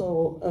as the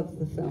soul of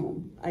the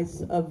film.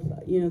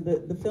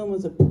 The film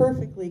was a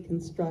perfectly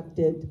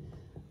constructed,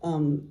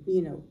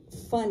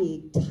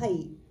 funny,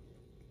 tight,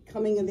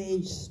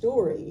 coming-of-age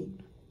story.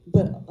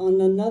 But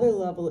on another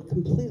level, it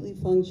completely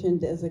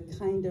functioned as a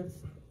kind of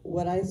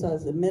what I saw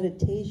as a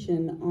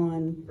meditation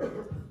on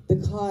the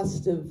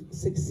cost of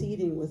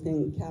succeeding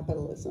within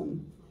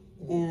capitalism.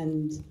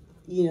 And,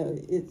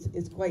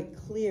 it's quite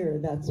clear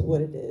that's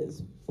what it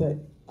is, but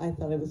I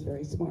thought I was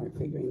very smart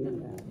figuring that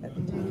out at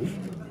the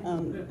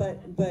time.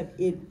 But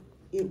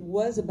it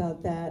was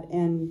about that,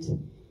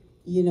 and,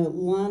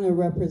 Lana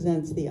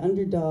represents the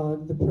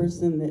underdog, the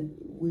person that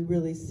we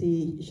really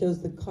see,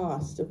 shows the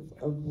cost of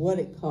what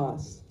it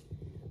costs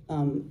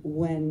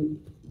when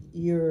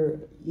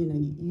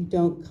you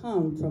don't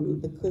come from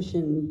the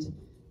cushioned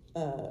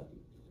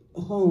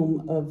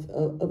home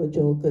of a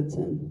Joel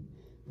Goodson,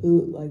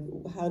 who,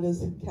 how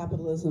does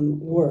capitalism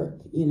work?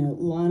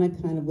 Lana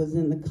kind of was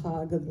in the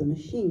cog of the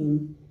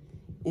machine,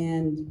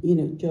 and,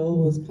 Joel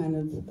was kind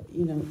of,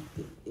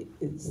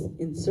 it's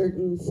in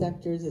certain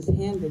sectors it's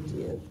handed to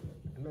you.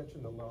 I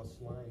mentioned the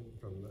lost line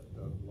from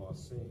the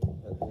lost scene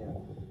at the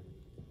end.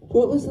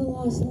 What was the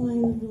lost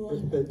line of the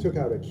lost? They took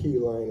out a key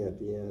line at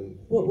the end.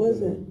 What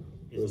was it?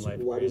 It was,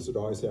 why does it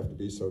always have to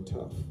be so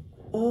tough?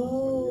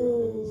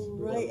 Oh,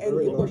 right.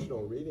 Very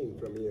emotional reading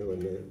from you,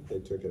 and they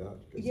took it out.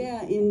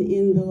 Yeah,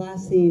 in the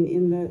last scene,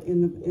 in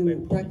the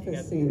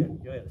breakfast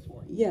scene.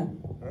 Yeah.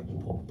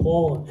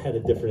 Paul had a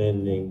different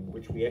ending,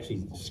 which we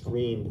actually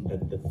screened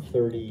at the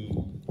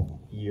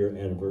 30-year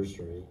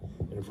anniversary.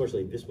 And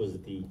unfortunately, this was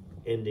the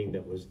ending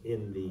that was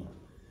in the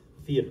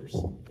theaters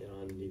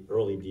on the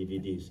early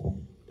DVDs.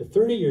 The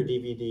 30-year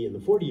DVD and the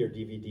 40-year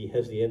DVD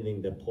has the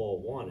ending that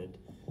Paul wanted.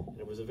 And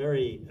it was a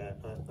very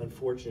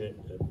unfortunate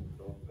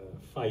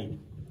fight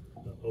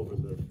over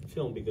the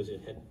film, because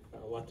it had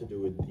a lot to do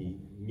with the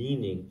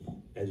meaning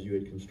as you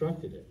had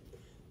constructed it.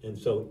 And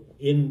so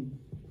in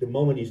the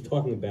moment he's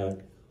talking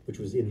about, which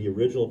was in the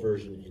original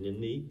version and in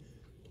the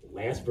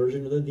last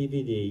version of the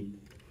DVD,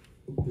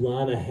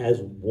 Lana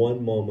has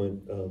one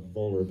moment of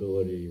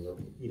vulnerability or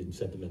even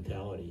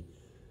sentimentality,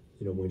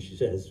 when she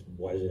says,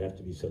 why does it have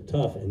to be so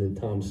tough? And then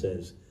Tom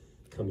says,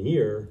 come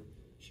here.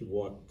 She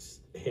walks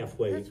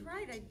halfway. That's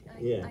right.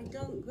 I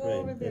don't go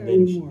over there and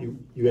then anymore.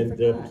 You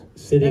end up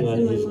sitting That's on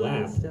in his my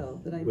mind lap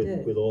still, that I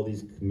did. with all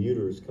these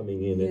commuters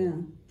coming in Yeah.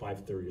 at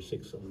 5:30 or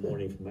 6 in the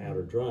morning from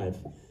Outer Drive.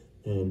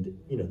 And,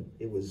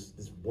 it was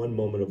this one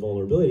moment of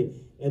vulnerability,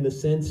 and the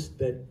sense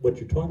that what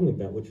you're talking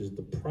about, which is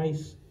the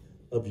price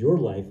of your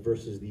life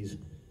versus these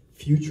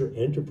future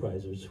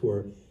enterprisers who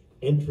are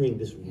entering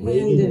this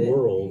Reagan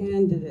world.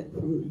 Handed it.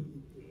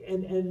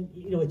 And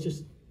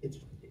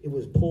it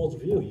was Paul's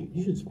view.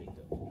 You should speak to him.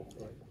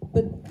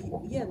 But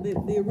yeah,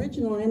 the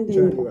original ending.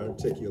 John, you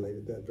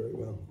articulated that very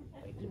well.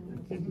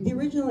 The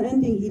original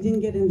ending, he didn't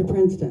get into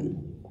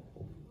Princeton.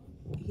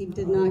 He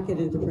did not get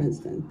into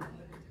Princeton,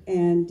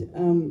 and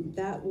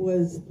that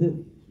was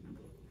the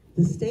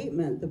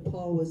statement that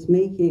Paul was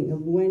making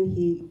of when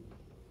he.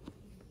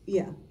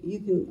 Yeah, you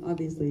can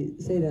obviously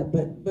say that,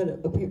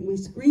 but we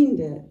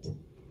screened it,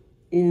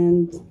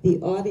 and the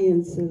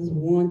audiences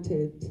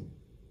wanted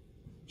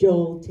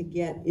Joel to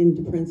get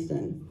into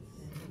Princeton.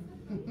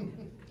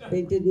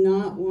 They did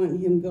not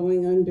want him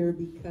going under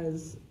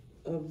because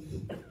of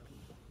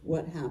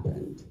what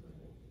happened.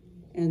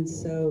 And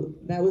so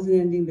that was an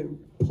ending that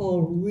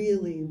Paul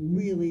really,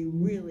 really,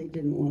 really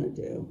didn't want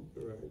to do.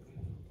 Right.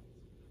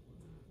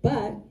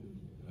 But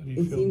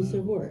it seems to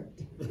have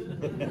worked.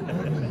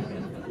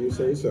 You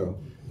say so.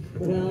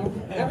 Well,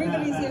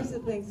 everybody seems to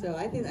think so.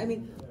 I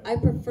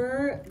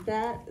prefer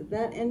that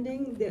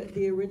ending,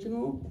 the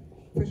original,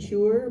 for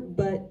sure,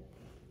 but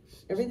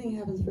everything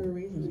happens for a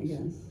reason, I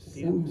guess,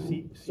 somehow.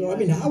 So,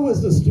 how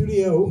was the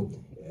studio?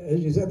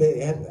 As you said,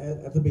 they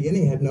at the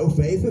beginning had no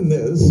faith in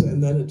this,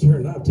 and then it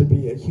turned out to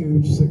be a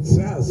huge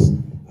success.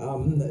 I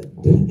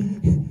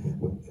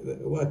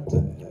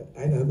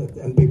know that,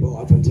 and people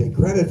often take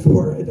credit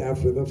for it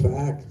after the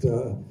fact,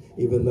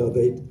 even though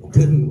they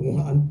didn't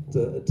want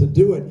to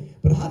do it.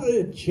 But how did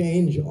it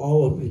change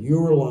all of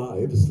your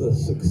lives, the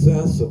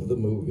success of the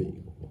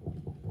movie?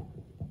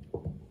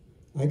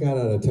 I got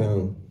out of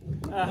town.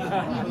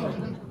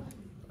 How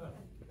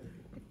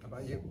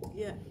about you?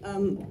 Yeah,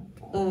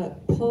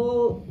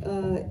 Paul,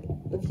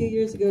 a few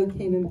years ago,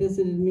 came and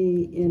visited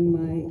me in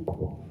my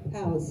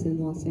house in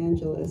Los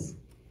Angeles.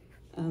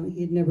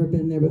 He had never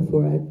been there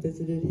before. I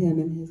visited him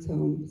in his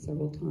home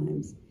several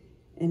times.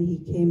 And he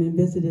came and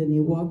visited, and he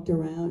walked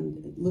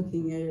around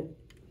looking at it,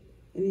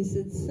 and he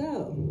said,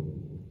 so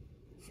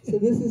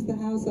this is the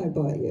house I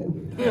bought you.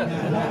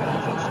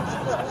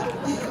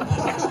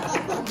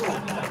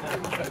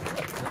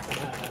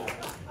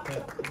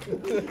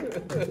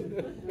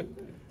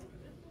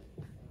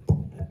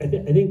 I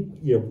think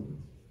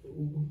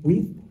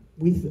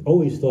we've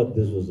always thought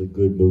this was a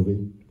good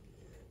movie,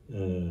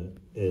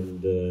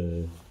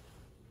 and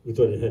we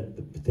thought it had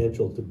the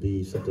potential to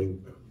be something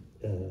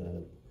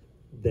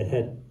that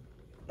had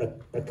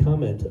a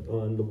comment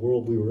on the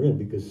world we were in,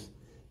 because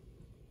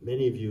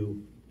many of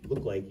you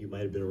look like you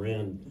might have been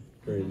around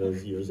during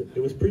those years.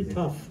 It was pretty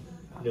tough,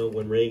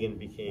 when Reagan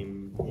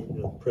became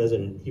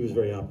president. He was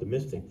very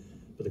optimistic,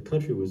 but the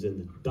country was in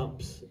the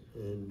dumps,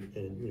 and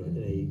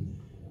in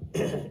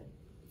a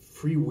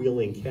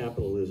freewheeling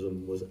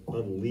capitalism was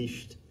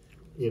unleashed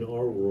in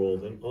our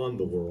world and on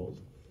the world.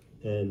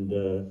 And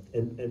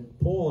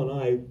Paul and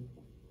I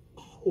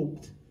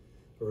hoped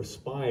or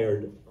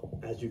aspired,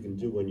 as you can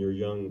do when you're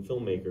young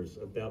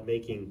filmmakers, about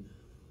making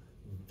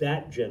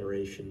that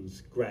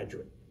generation's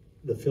Graduate,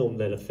 the film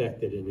that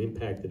affected and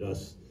impacted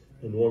us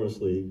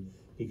enormously,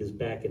 because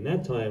back in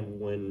that time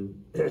when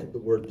the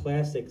word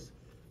plastics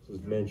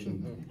was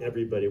mentioned,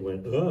 everybody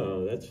went,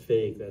 oh, that's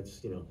fake,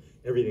 that's,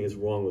 everything is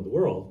wrong with the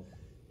world.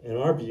 And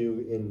our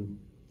view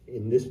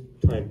in this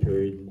time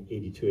period, in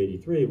 82,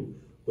 83,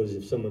 was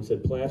if someone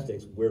said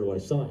plastics, where do I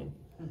sign?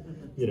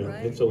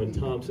 Right. And so when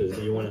Tom says,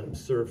 do you want to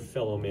serve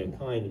fellow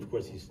mankind, of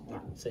course he's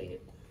not saying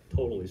it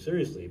totally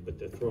seriously, but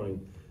they're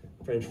throwing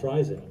French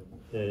fries at him.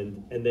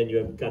 And then you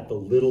have got the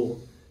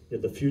little,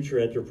 the future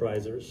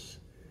enterprisers,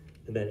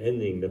 and that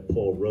ending that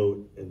Paul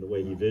wrote and the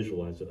way he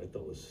visualized it, I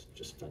thought was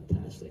just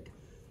fantastic.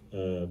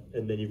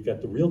 And then you've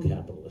got the real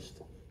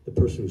capitalist, the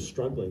person who's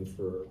struggling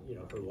for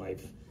her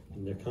life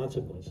and their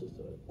consequences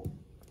of it.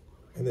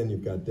 And then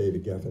you've got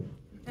David Geffen.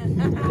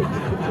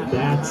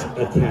 That's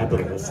a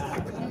capitalist.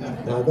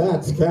 Now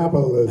that's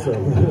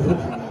capitalism.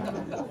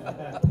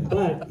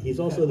 But he's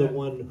also the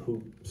one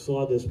who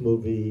saw this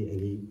movie,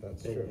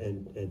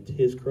 and to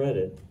his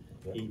credit,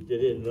 he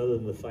did it, and other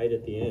than the fight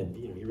at the end,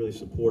 he really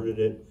supported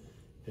it,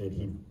 and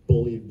he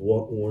bullied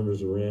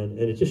Warner's around,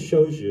 and it just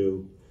shows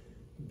you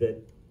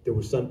that there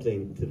was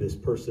something to this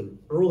person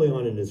early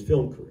on in his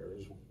film career.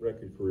 His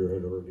record career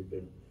had already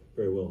been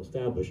very well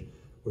established,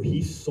 where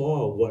he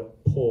saw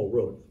what Paul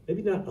wrote.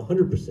 Maybe not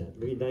 100%,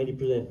 maybe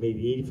 90%,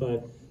 maybe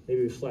 85%,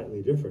 maybe it was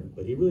slightly different,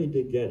 but he really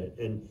did get it.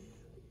 And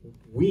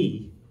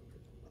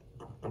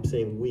I'm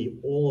saying we,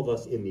 all of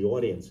us in the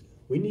audience,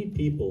 we need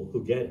people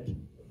who get it.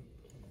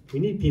 We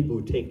need people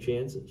who take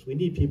chances. We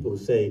need people who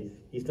say,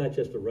 he's not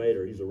just a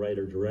writer, he's a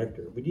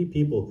writer-director. We need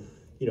people,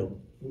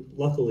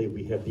 luckily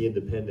we have the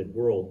independent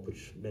world,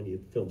 which many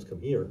of the films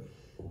come here,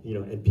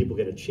 and people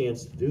get a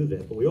chance to do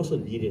that. But we also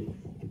need it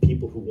in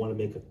people who want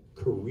to make a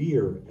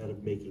career out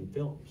of making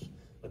films,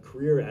 a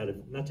career out of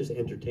not just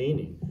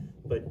entertaining,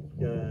 but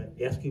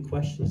asking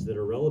questions that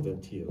are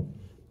relevant to you,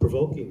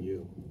 provoking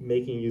you,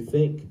 making you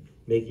think,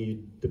 making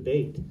you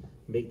debate,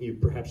 making you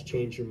perhaps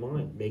change your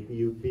mind, making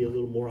you be a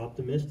little more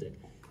optimistic,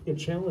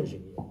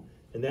 challenging you.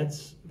 And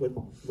that's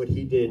what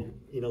he did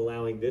in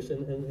allowing this,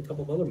 and a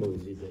couple of other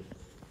movies he did.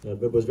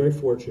 But it was very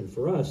fortunate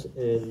for us,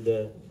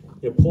 and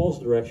Paul's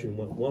direction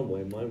went one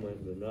way, mine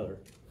went in another.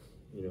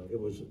 It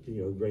was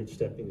a great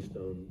stepping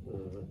stone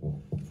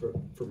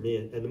for me,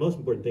 and the most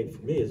important thing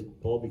for me is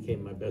Paul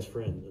became my best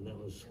friend, and that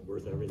was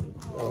worth everything.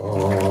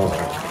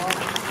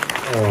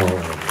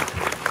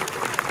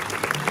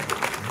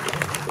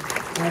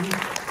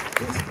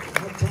 Just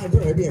have time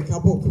for maybe a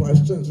couple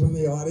questions from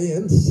the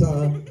audience.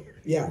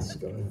 Yes,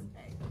 go ahead.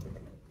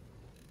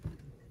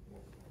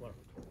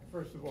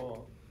 First of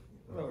all,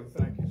 really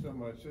thank you so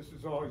much. This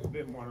has always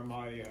been one of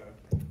my,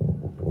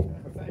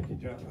 thank you,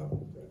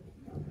 John.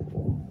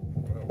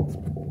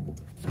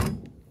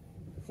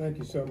 Thank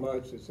you so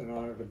much. It's an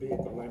honor to be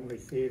at the Laemmle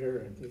Theater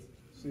and to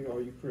see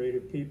all you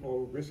creative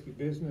people. Risky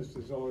Business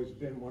has always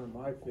been one of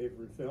my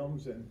favorite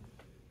films, and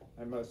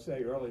I must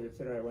say, earlier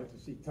today I went to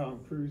see Tom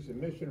Cruise in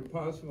Mission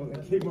Impossible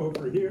and came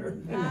over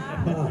here.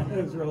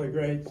 It was really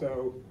great,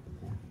 so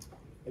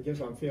I guess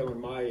I'm feeling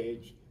my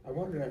age. I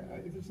wondered,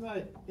 if it's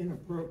not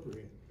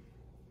inappropriate,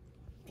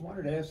 I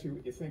wanted to ask you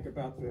what you think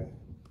about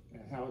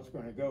how it's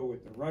going to go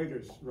with the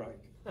writer's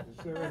strike. Is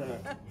there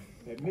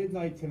at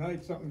midnight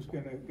tonight something's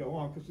going to go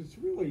on? Because it's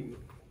really,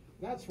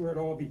 that's where it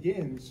all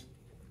begins.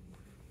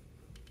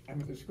 And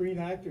with the Screen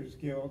Actors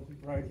Guild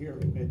right here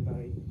at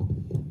midnight,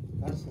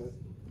 that's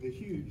the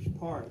huge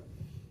part.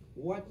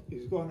 What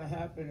is going to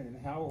happen and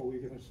how are we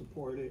going to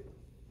support it?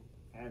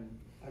 And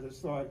I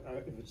just thought,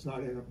 if it's not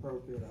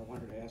inappropriate, I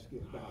wanted to ask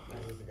you about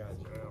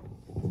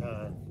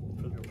that.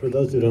 For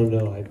those who don't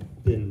know, I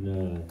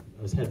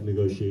was head of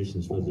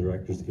negotiations for the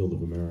Directors Guild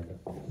of America,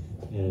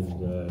 and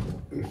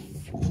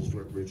this is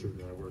where Richard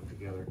and I work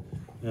together.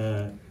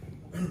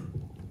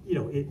 You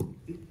know,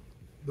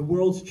 the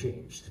world's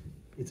changed.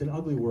 It's an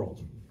ugly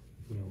world.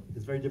 You know,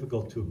 it's very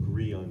difficult to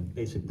agree on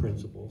basic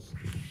principles,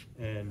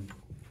 and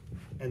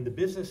the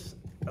business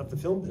of the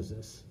film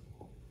business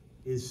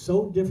is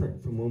so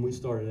different from when we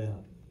started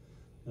out,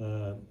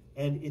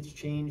 and it's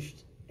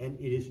changed, and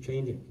it is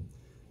changing.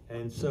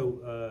 And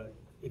so,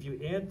 if you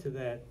add to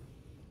that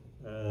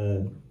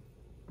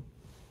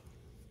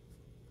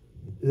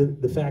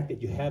the fact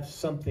that you have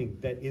something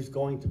that is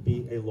going to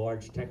be a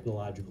large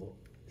technological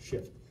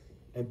shift,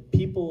 and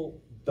people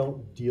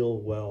don't deal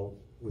well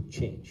with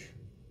change.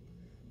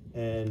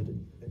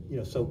 And you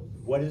know, so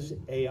what is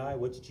AI?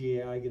 What's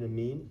GAI going to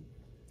mean?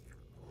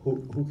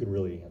 Who can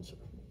really answer?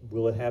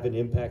 Will it have an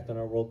impact on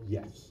our world?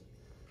 Yes.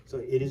 So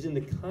it is in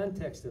the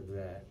context of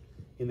that,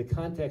 in the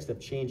context of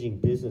changing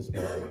business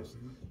models,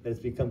 that it's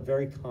become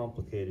very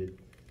complicated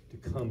to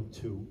come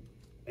to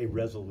a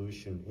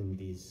resolution in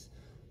these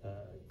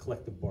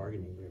collective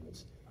bargaining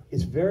agreements.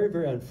 It's very,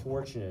 very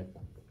unfortunate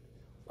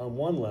on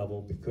one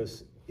level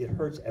because it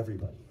hurts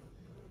everybody,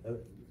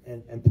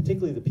 and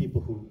particularly the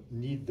people who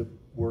need the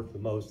work the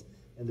most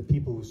and the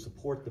people who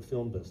support the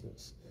film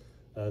business.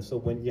 So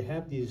when you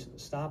have these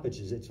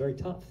stoppages, it's very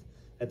tough.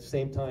 At the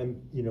same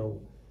time, you know,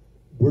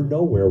 we're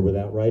nowhere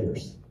without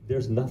writers.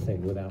 There's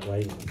nothing without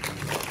writing.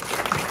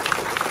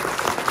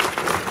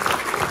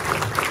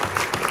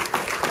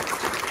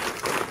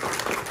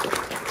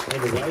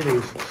 And the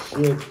writers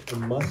should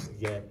and must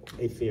get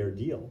a fair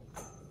deal.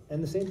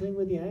 And the same thing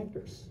with the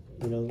actors.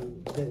 You know,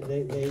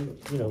 they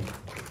you know,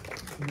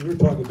 we were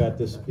talking about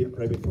this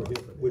right before,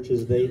 which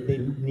is they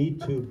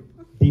need to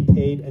be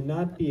paid and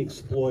not be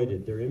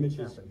exploited. Their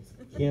images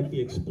can't be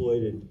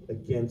exploited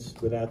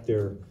without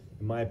their,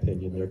 in my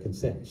opinion, their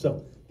consent.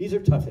 So these are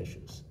tough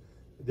issues.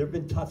 There have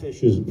been tough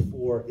issues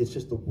before. It's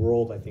just the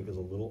world, I think, is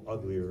a little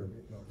uglier.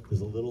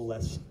 There's a little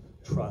less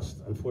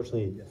trust.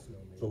 Unfortunately,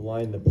 the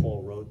line that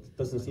Paul wrote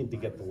doesn't seem to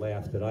get the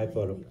laugh that I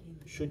thought it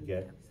should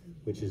get,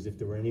 which is if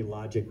there were any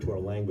logic to our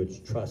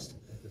language, trust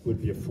would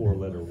be a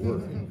 4-letter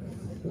word.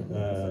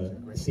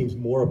 It seems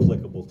more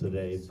applicable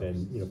today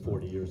than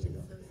 40 years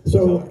ago.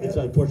 So it's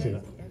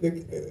unfortunate.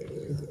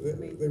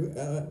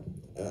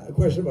 A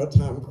question about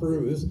Tom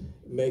Cruise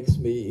makes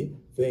me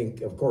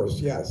think, of course,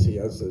 yes, he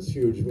has this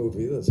huge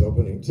movie that's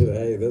opening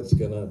today that's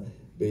going to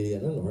be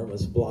an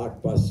enormous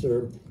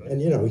blockbuster.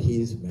 And,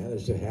 he's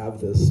managed to have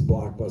this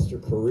blockbuster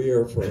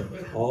career for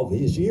all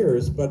these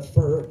years. But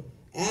for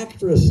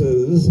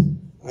actresses,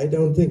 I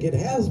don't think it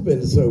has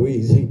been so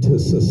easy to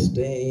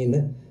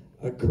sustain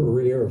a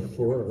career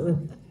for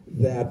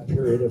that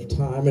period of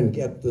time and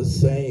get the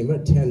same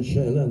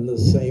attention and the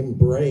same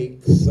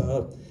breaks.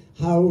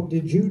 How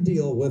did you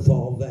deal with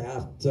all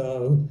that,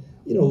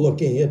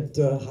 looking at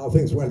how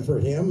things went for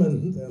him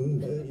and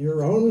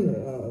your own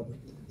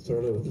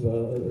sort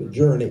of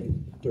journey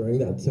during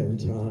that same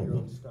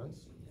time?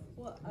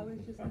 Well, I was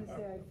just going to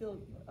say, I feel,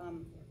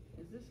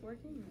 is this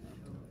working?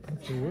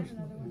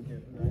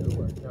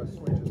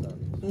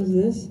 How's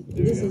this?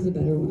 This is a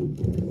better one,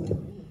 by the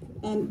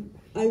way.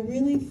 I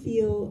really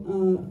feel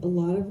a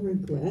lot of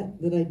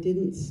regret that I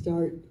didn't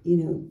start,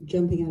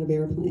 jumping out of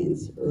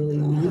airplanes early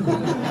on.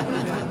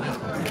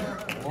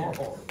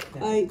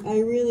 I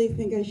really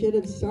think I should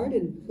have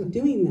started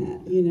doing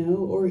that,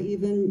 or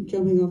even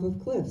jumping off of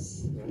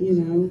cliffs,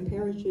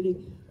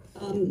 parachuting.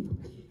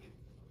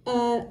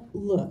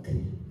 Look,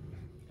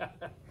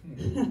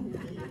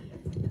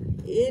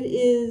 it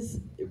is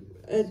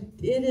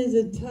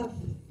a tough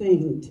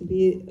thing to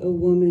be a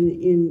woman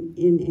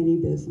in any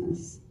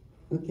business.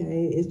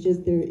 Okay, it's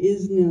just there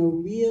is no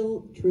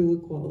real true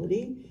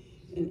equality,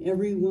 and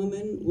every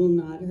woman will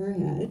nod her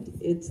head.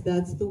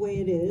 That's the way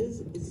it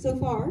is so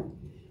far.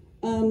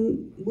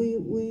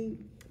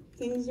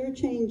 Things are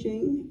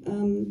changing.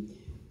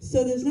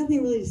 So there's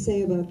nothing really to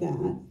say about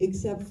that,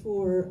 except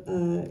for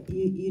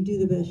you do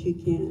the best you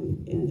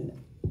can, in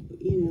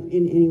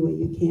any way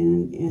you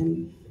can.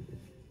 And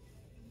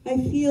I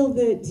feel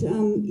that,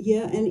 and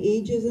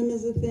ageism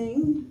is a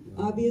thing,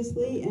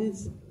 obviously, and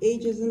it's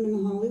ageism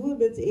in Hollywood,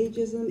 but it's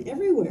ageism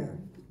everywhere.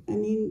 I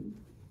mean,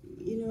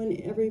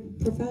 in every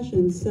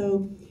profession.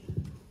 So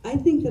I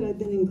think that I've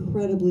been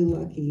incredibly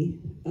lucky.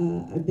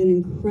 I've been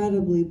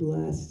incredibly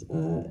blessed.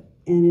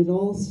 And it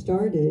all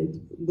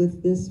started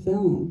with this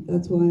film.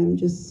 That's why I'm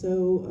just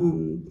so,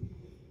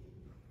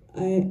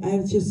 I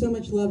have just so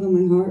much love in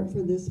my heart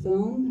for this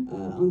film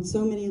on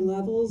so many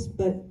levels,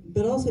 but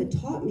also it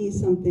taught me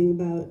something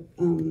about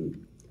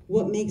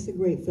what makes a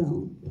great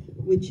film,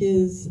 which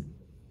is,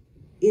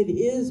 it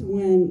is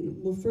when,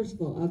 well, first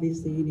of all,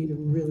 obviously you need a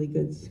really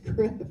good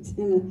script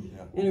and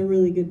a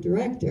really good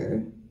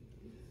director,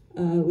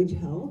 which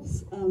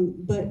helps.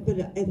 But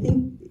I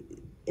think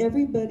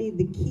everybody,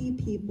 the key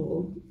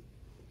people,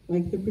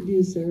 like the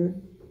producer,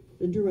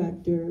 the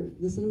director,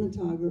 the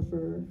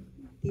cinematographer,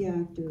 the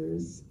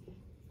actors,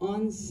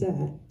 on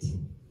set,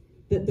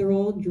 that they're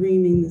all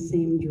dreaming the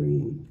same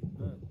dream.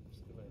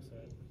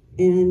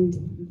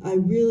 And I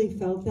really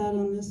felt that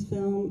on this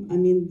film. I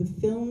mean, the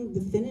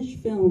finished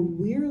film,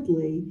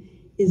 weirdly,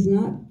 is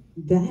not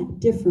that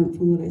different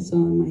from what I saw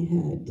in my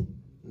head.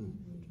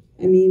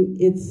 I mean,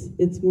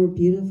 it's more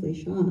beautifully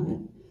shot,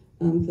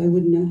 because I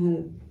wouldn't know how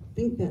to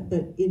think that,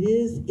 but it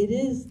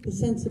is the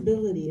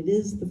sensibility, it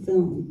is the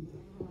film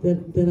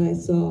that I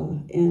saw.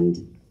 And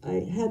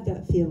I had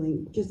that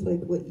feeling, just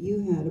like what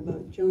you had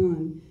about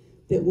Jon,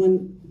 that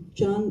when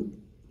Jon,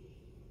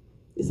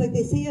 it's like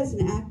they say as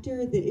an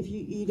actor that if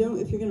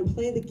you're going to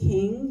play the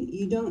king,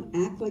 you don't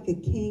act like a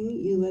king.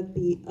 You let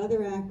the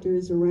other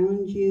actors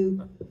around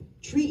you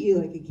treat you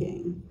like a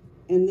king,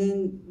 and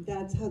then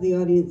that's how the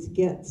audience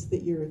gets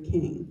that you're a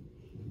king,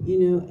 you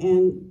know.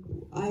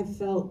 And I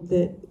felt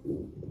that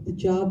the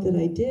job that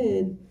I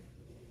did,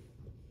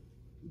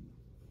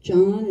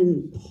 Jon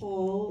and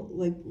Paul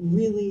like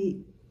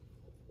really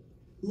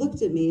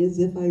looked at me as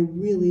if I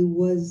really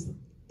was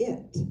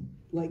it,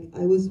 like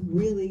I was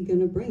really going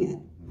to bring it.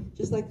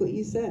 Just like what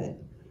you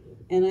said.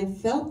 And I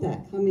felt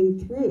that coming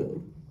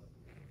through.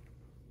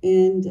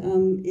 And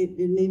it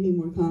made me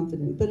more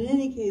confident. But in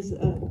any case,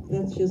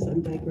 that's just,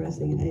 I'm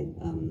digressing.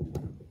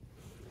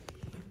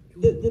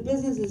 The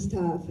business is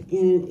tough,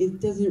 and it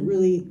doesn't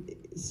really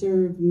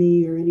serve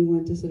me or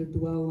anyone to sort of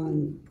dwell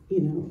on,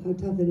 you know, how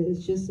tough it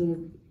is. Just sort of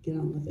get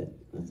on with it.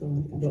 That's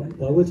all I can say.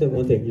 Well, I would say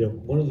one thing, you know,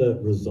 one of the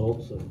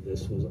results of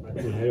this was,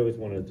 I always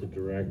wanted to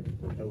direct.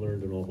 I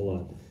learned an awful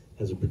lot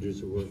as a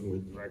producer working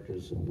with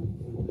directors.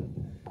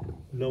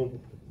 No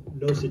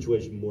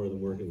situation more than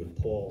working with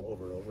Paul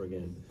over and over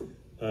again.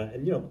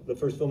 And you know, the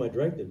first film I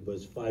directed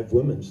was 5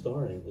 women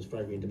starring. It was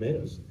Fried Green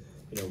Tomatoes,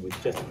 you know, with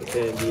Jessica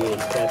Tandy and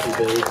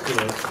Kathy Bates, you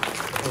know,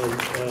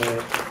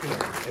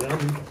 and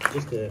I'm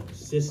just a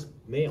cis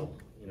male,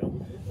 you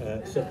know.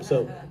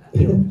 So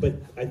you know, but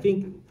I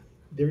think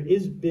there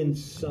has been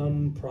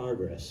some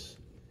progress,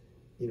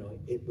 you know,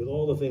 with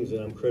all the things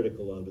that I'm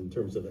critical of in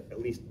terms of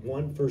at least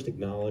one, first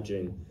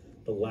acknowledging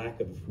the lack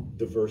of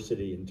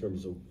diversity in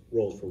terms of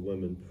roles for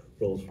women,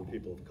 roles for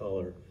people of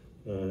color.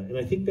 And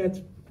I think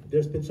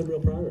there's been some real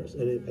progress.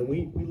 And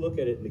we look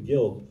at it in the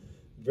Guild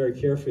very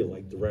carefully,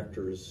 like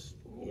directors,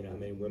 you know, how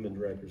many women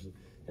directors,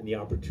 and the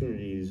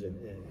opportunities,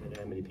 and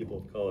how many people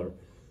of color.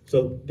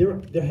 So there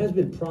has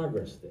been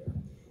progress there.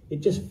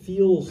 It just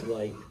feels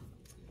like,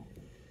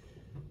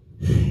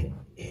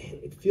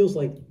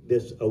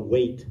 there's a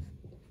weight,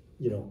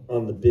 you know,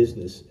 on the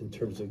business in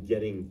terms of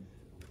getting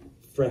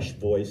fresh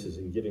voices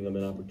and giving them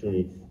an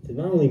opportunity to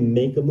not only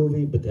make a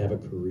movie, but to have a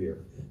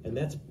career. And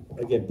that's,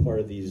 again, part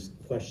of these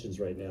questions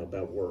right now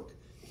about work.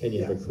 Can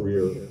you have a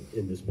career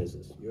in this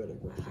business? You had a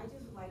question. I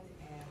just would like to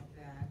add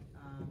that,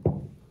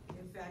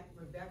 in fact,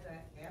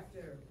 Rebecca,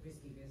 after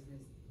Risky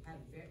Business,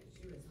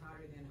 she was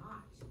hotter than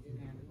hot. She did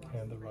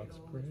Hand the Rocks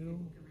Cradle.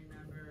 You can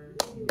remember.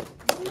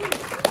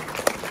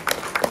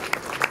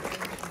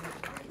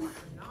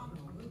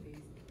 Phenomenal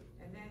movies.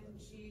 And then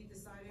she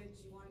decided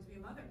she wanted to be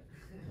a mother.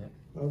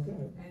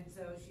 Okay. And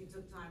so she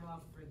took time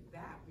off for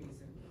that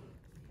reason.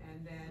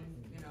 And then,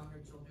 you know, her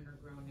children are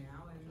grown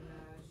now, and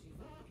she's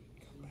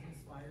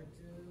inspired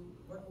to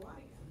work a lot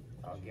again.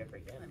 I'll get her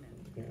again.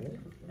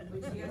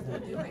 Which she has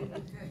been doing.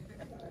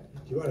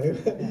 Do you want to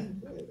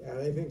add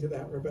anything to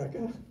that,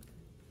 Rebecca?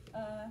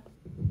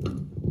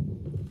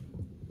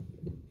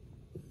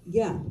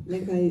 Yeah,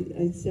 like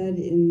I said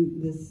in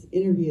this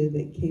interview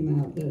that came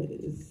out that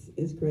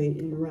is great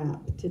in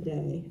Rap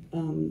today.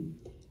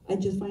 I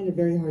just find it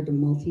very hard to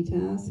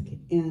multitask,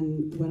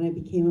 and when I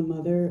became a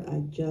mother, I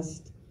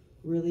just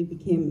really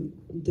became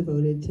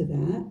devoted to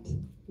that.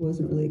 It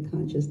wasn't really a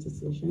conscious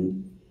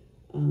decision,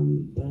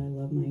 but I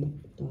love my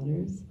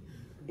daughters,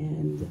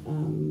 and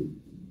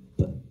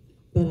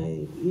but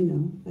I, you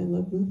know, I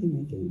love movie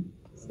making,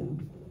 so.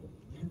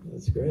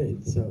 That's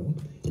great. So,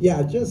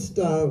 yeah, just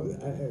we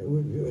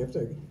have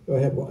to go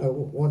ahead.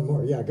 One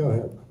more. Yeah, go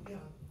ahead. Yeah,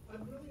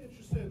 I'm really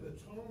interested in the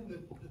tone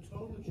that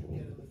you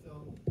get in the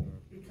film,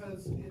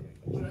 because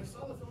when I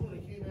saw the film when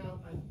it came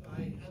out,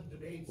 I had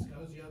debates. I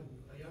was a young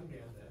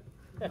man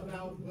then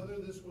about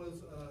whether this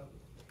was.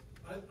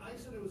 I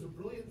said it was a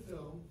brilliant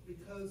film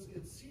because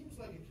it seems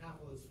like a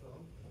capitalist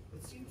film.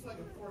 It seems like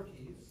a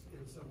Porky's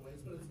in some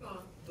ways, but it's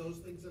not those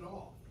things at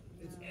all.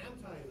 It's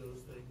anti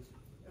those things.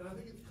 And I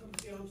think it comes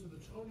down to the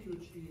tone you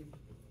achieve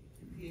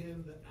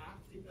in the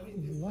acting. I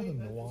mean, it's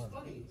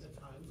funny at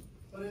times,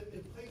 but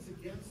it plays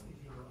against the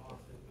humor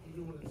often.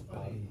 even when it's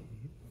funny,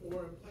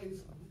 or it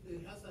plays,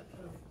 it has that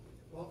kind of,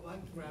 well, like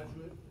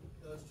Graduate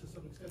does to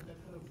some extent, that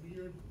kind of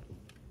weird,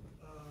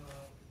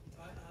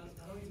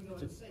 I don't even know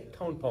how to say it.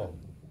 Tone poem.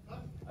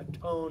 Huh? A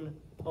tone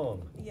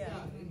poem.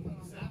 Yeah,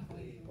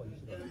 exactly.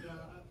 And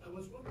I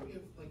was wondering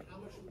if, like, how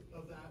much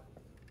of that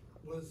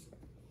was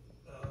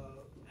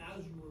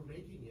as you were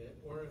making it,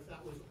 or if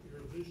that was your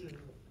vision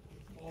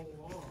all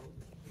along,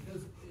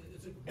 because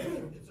it's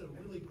a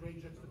really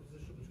great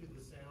juxtaposition between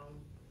the sound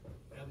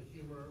and the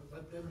humor,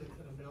 but then the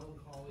kind of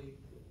melancholy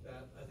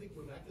that I think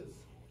Rebecca's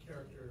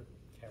character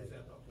is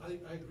at.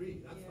 I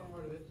agree. That's the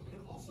heart of it. And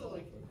also,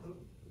 like,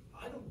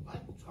 I don't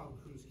like Tom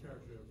Cruise's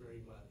character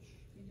very much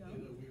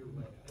in a weird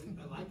way.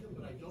 I like him,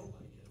 but I don't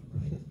like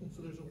him. Right?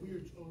 So there's a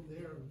weird tone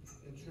there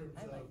in terms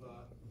of.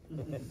 So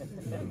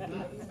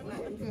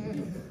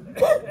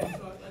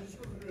I just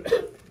wonder if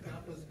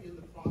that was in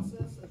the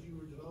process as you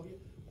were developing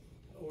it,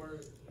 or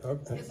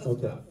Okay.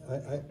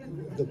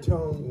 The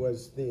tone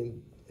was the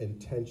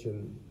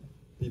intention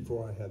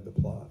before I had the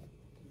plot.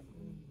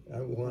 I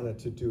wanted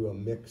to do a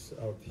mix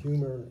of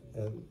humor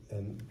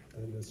and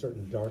a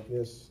certain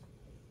darkness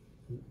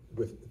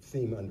with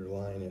theme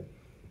underlying it,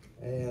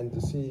 and to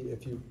see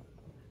if you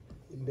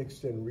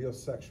mixed in real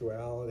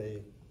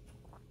sexuality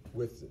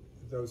with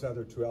those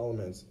other two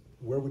elements,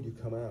 where would you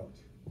come out?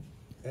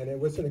 And it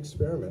was an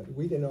experiment.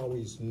 We didn't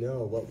always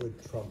know what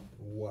would trump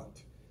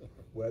what,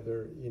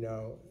 whether, you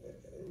know,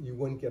 you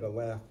wouldn't get a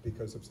laugh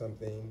because of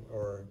something,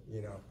 or,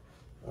 you know.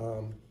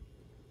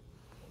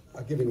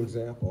 I'll give you an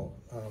example.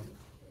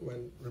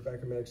 When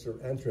Rebecca makes her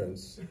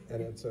entrance,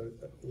 and it's a,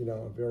 you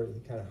know, a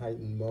very kind of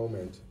heightened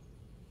moment,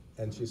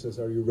 and she says,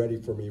 "Are you ready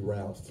for me,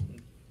 Ralph?"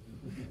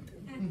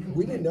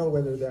 We didn't know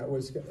whether that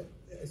was,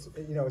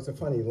 you know, it's a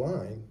funny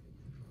line,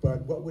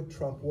 but what would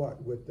trump what?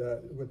 Would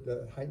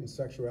the heightened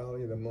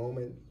sexuality of the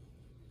moment,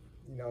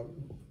 you know,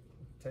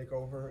 take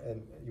over,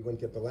 and you wouldn't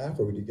get the laugh,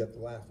 or would you get the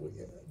laugh?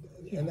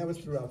 And that was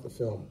throughout the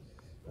film,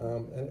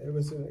 and it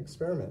was an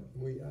experiment.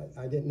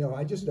 I didn't know.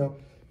 I just know,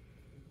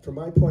 from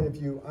my point of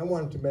view, I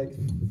wanted to make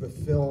the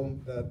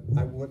film that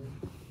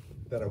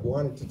I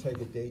wanted to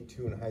take a date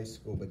to in high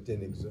school, but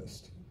didn't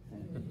exist.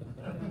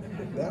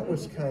 That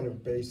was kind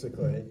of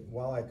basically,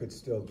 while I could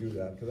still do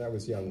that, because I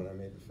was young when I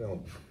made the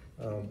film.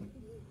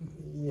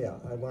 Yeah,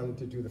 I wanted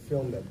to do the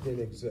film that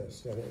didn't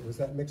exist, and it was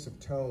that mix of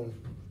tone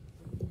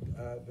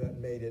that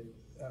made it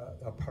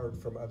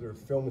apart from other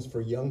films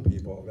for young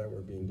people that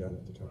were being done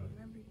at the time.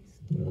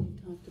 You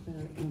talked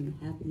about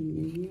Happy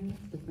New Year,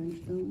 the French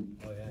film.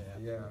 Oh,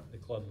 yeah. The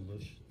Claude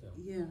Lelouch film.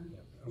 Yeah.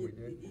 Oh, we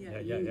did?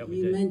 Yeah, we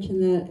you did.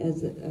 mentioned that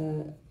as,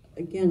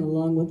 again,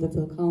 along with the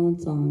Phil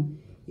Collins song,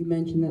 you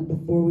mentioned that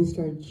before we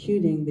started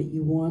shooting that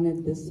you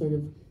wanted this sort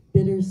of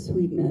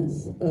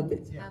bittersweetness of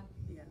it.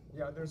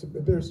 Yeah, there's a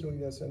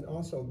bittersweetness, and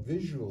also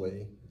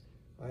visually,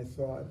 I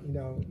thought, you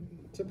know,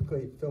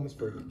 typically films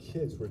for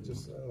kids were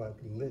just like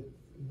lit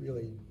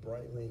really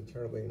brightly and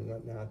terribly and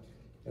whatnot.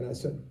 And I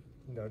said,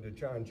 you know, to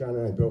John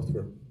and I both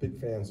were big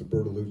fans of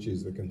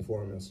Bertolucci's The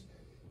Conformist.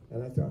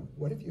 And I thought,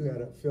 what if you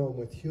had a film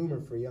with humor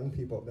for young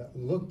people that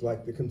looked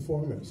like The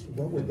Conformist?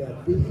 What would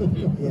that be,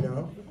 you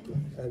know?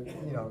 And,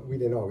 you know, we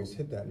didn't always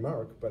hit that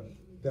mark, but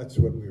that's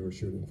what we were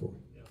shooting for.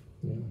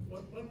 Yeah.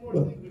 One more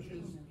thing, which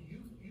is,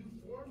 you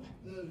formed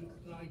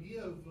the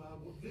idea of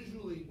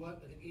visually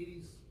what an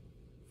 80s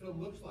film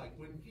looks like.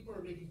 When people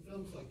are making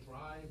films like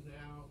Drive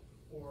now,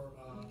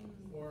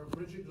 or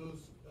Bridget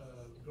Goes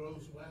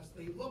West,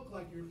 they look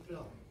like your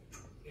film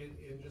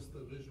in just the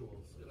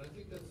visuals. And I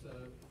think that's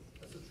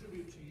a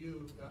tribute to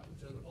you,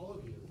 to all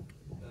of you,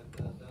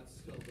 that's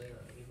still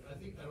there. I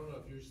mean, I don't know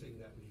if you're seeing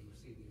that when you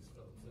see these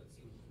films. That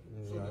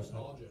seems so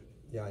nostalgic.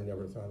 Yeah, I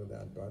never thought of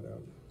that, but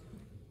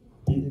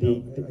you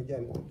know,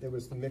 again, it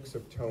was the mix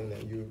of tone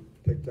that you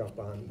picked up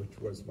on, which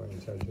was my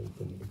intention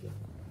from the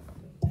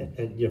beginning.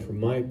 And yeah, from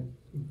my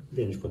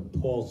vantage point,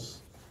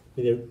 Paul's,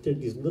 I mean, there are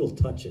these little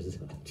touches,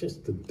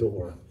 just the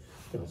door.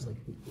 You know, it's like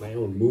my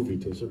own movie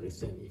to a certain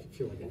extent. You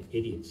feel like an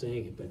idiot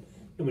saying it, but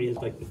nobody has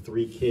like the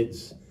three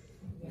kids,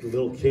 the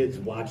little kids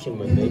watching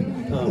when they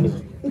come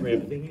and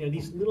everything. You know,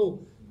 these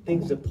little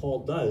things that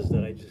Paul does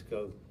that I just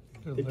go,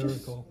 they're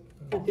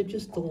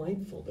just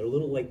delightful. They're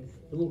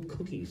little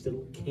cookies,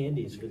 little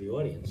candies for the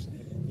audience.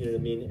 You know what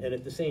I mean? And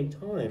at the same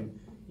time,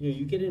 you know,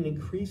 you get an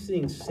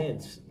increasing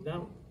sense,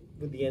 not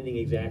with the ending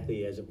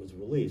exactly as it was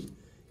released,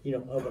 you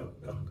know, of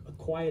a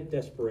quiet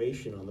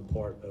desperation on the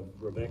part of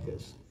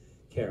Rebecca's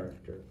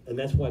character. And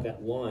that's why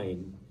that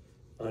line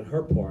on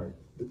her part,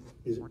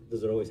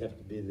 does it always have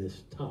to be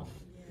this tough?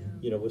 Yeah.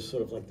 You know, was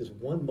sort of like this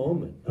one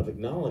moment of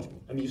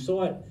acknowledgement. I mean, you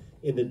saw it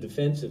in the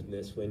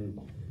defensiveness when,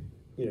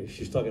 you know,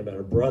 she's talking about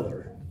her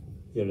brother.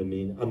 You know what I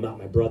mean? I'm not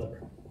my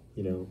brother,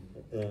 you know.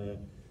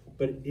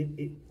 But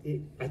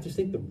I just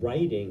think the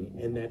writing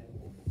and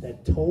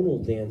that tonal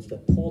dance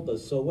that Paul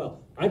does so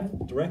well.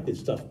 I've directed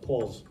stuff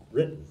Paul's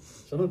written.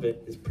 Some of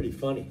it is pretty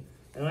funny.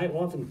 And I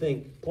often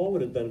think Paul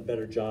would have done a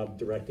better job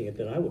directing it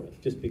than I would have,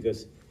 just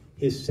because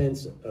his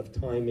sense of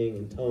timing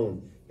and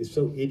tone is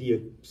so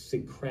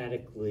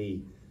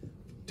idiosyncratically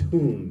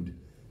tuned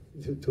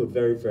to a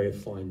very, very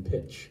fine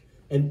pitch.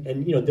 And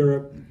you know, there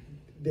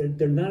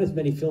are not as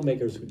many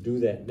filmmakers who do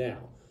that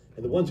now.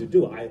 And the ones who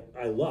do,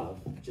 I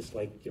love, just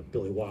like, you know,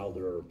 Billy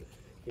Wilder, or,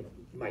 you know,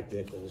 Mike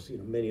Nichols, you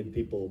know, many of the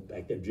people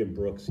back there, Jim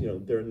Brooks, you know,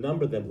 there are a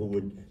number of them who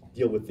would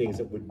deal with things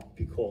that would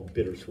be called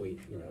bittersweet,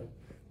 you know,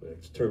 whether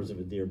it's terms of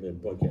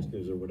endearment, broadcast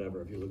news, or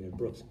whatever, if you're looking at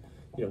Brooks.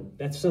 You know,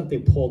 that's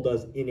something Paul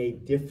does in a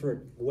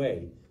different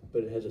way,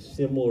 but it has a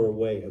similar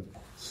way of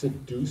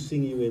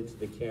seducing you into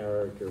the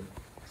character,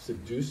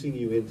 seducing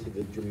you into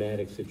the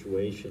dramatic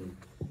situation,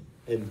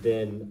 and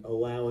then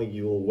allowing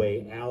you a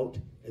way out,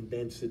 and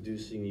then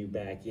seducing you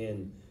back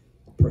in,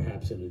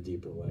 perhaps in a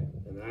deeper way.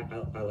 And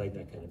I like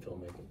that kind of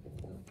filmmaking.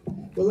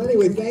 Well,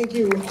 anyway, thank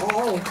you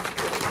all.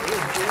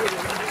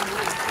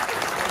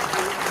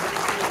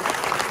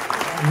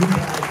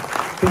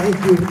 Thank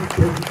you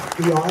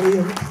to the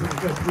audience,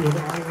 and just the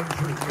audience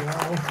as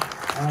well.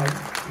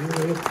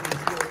 Really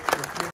appreciate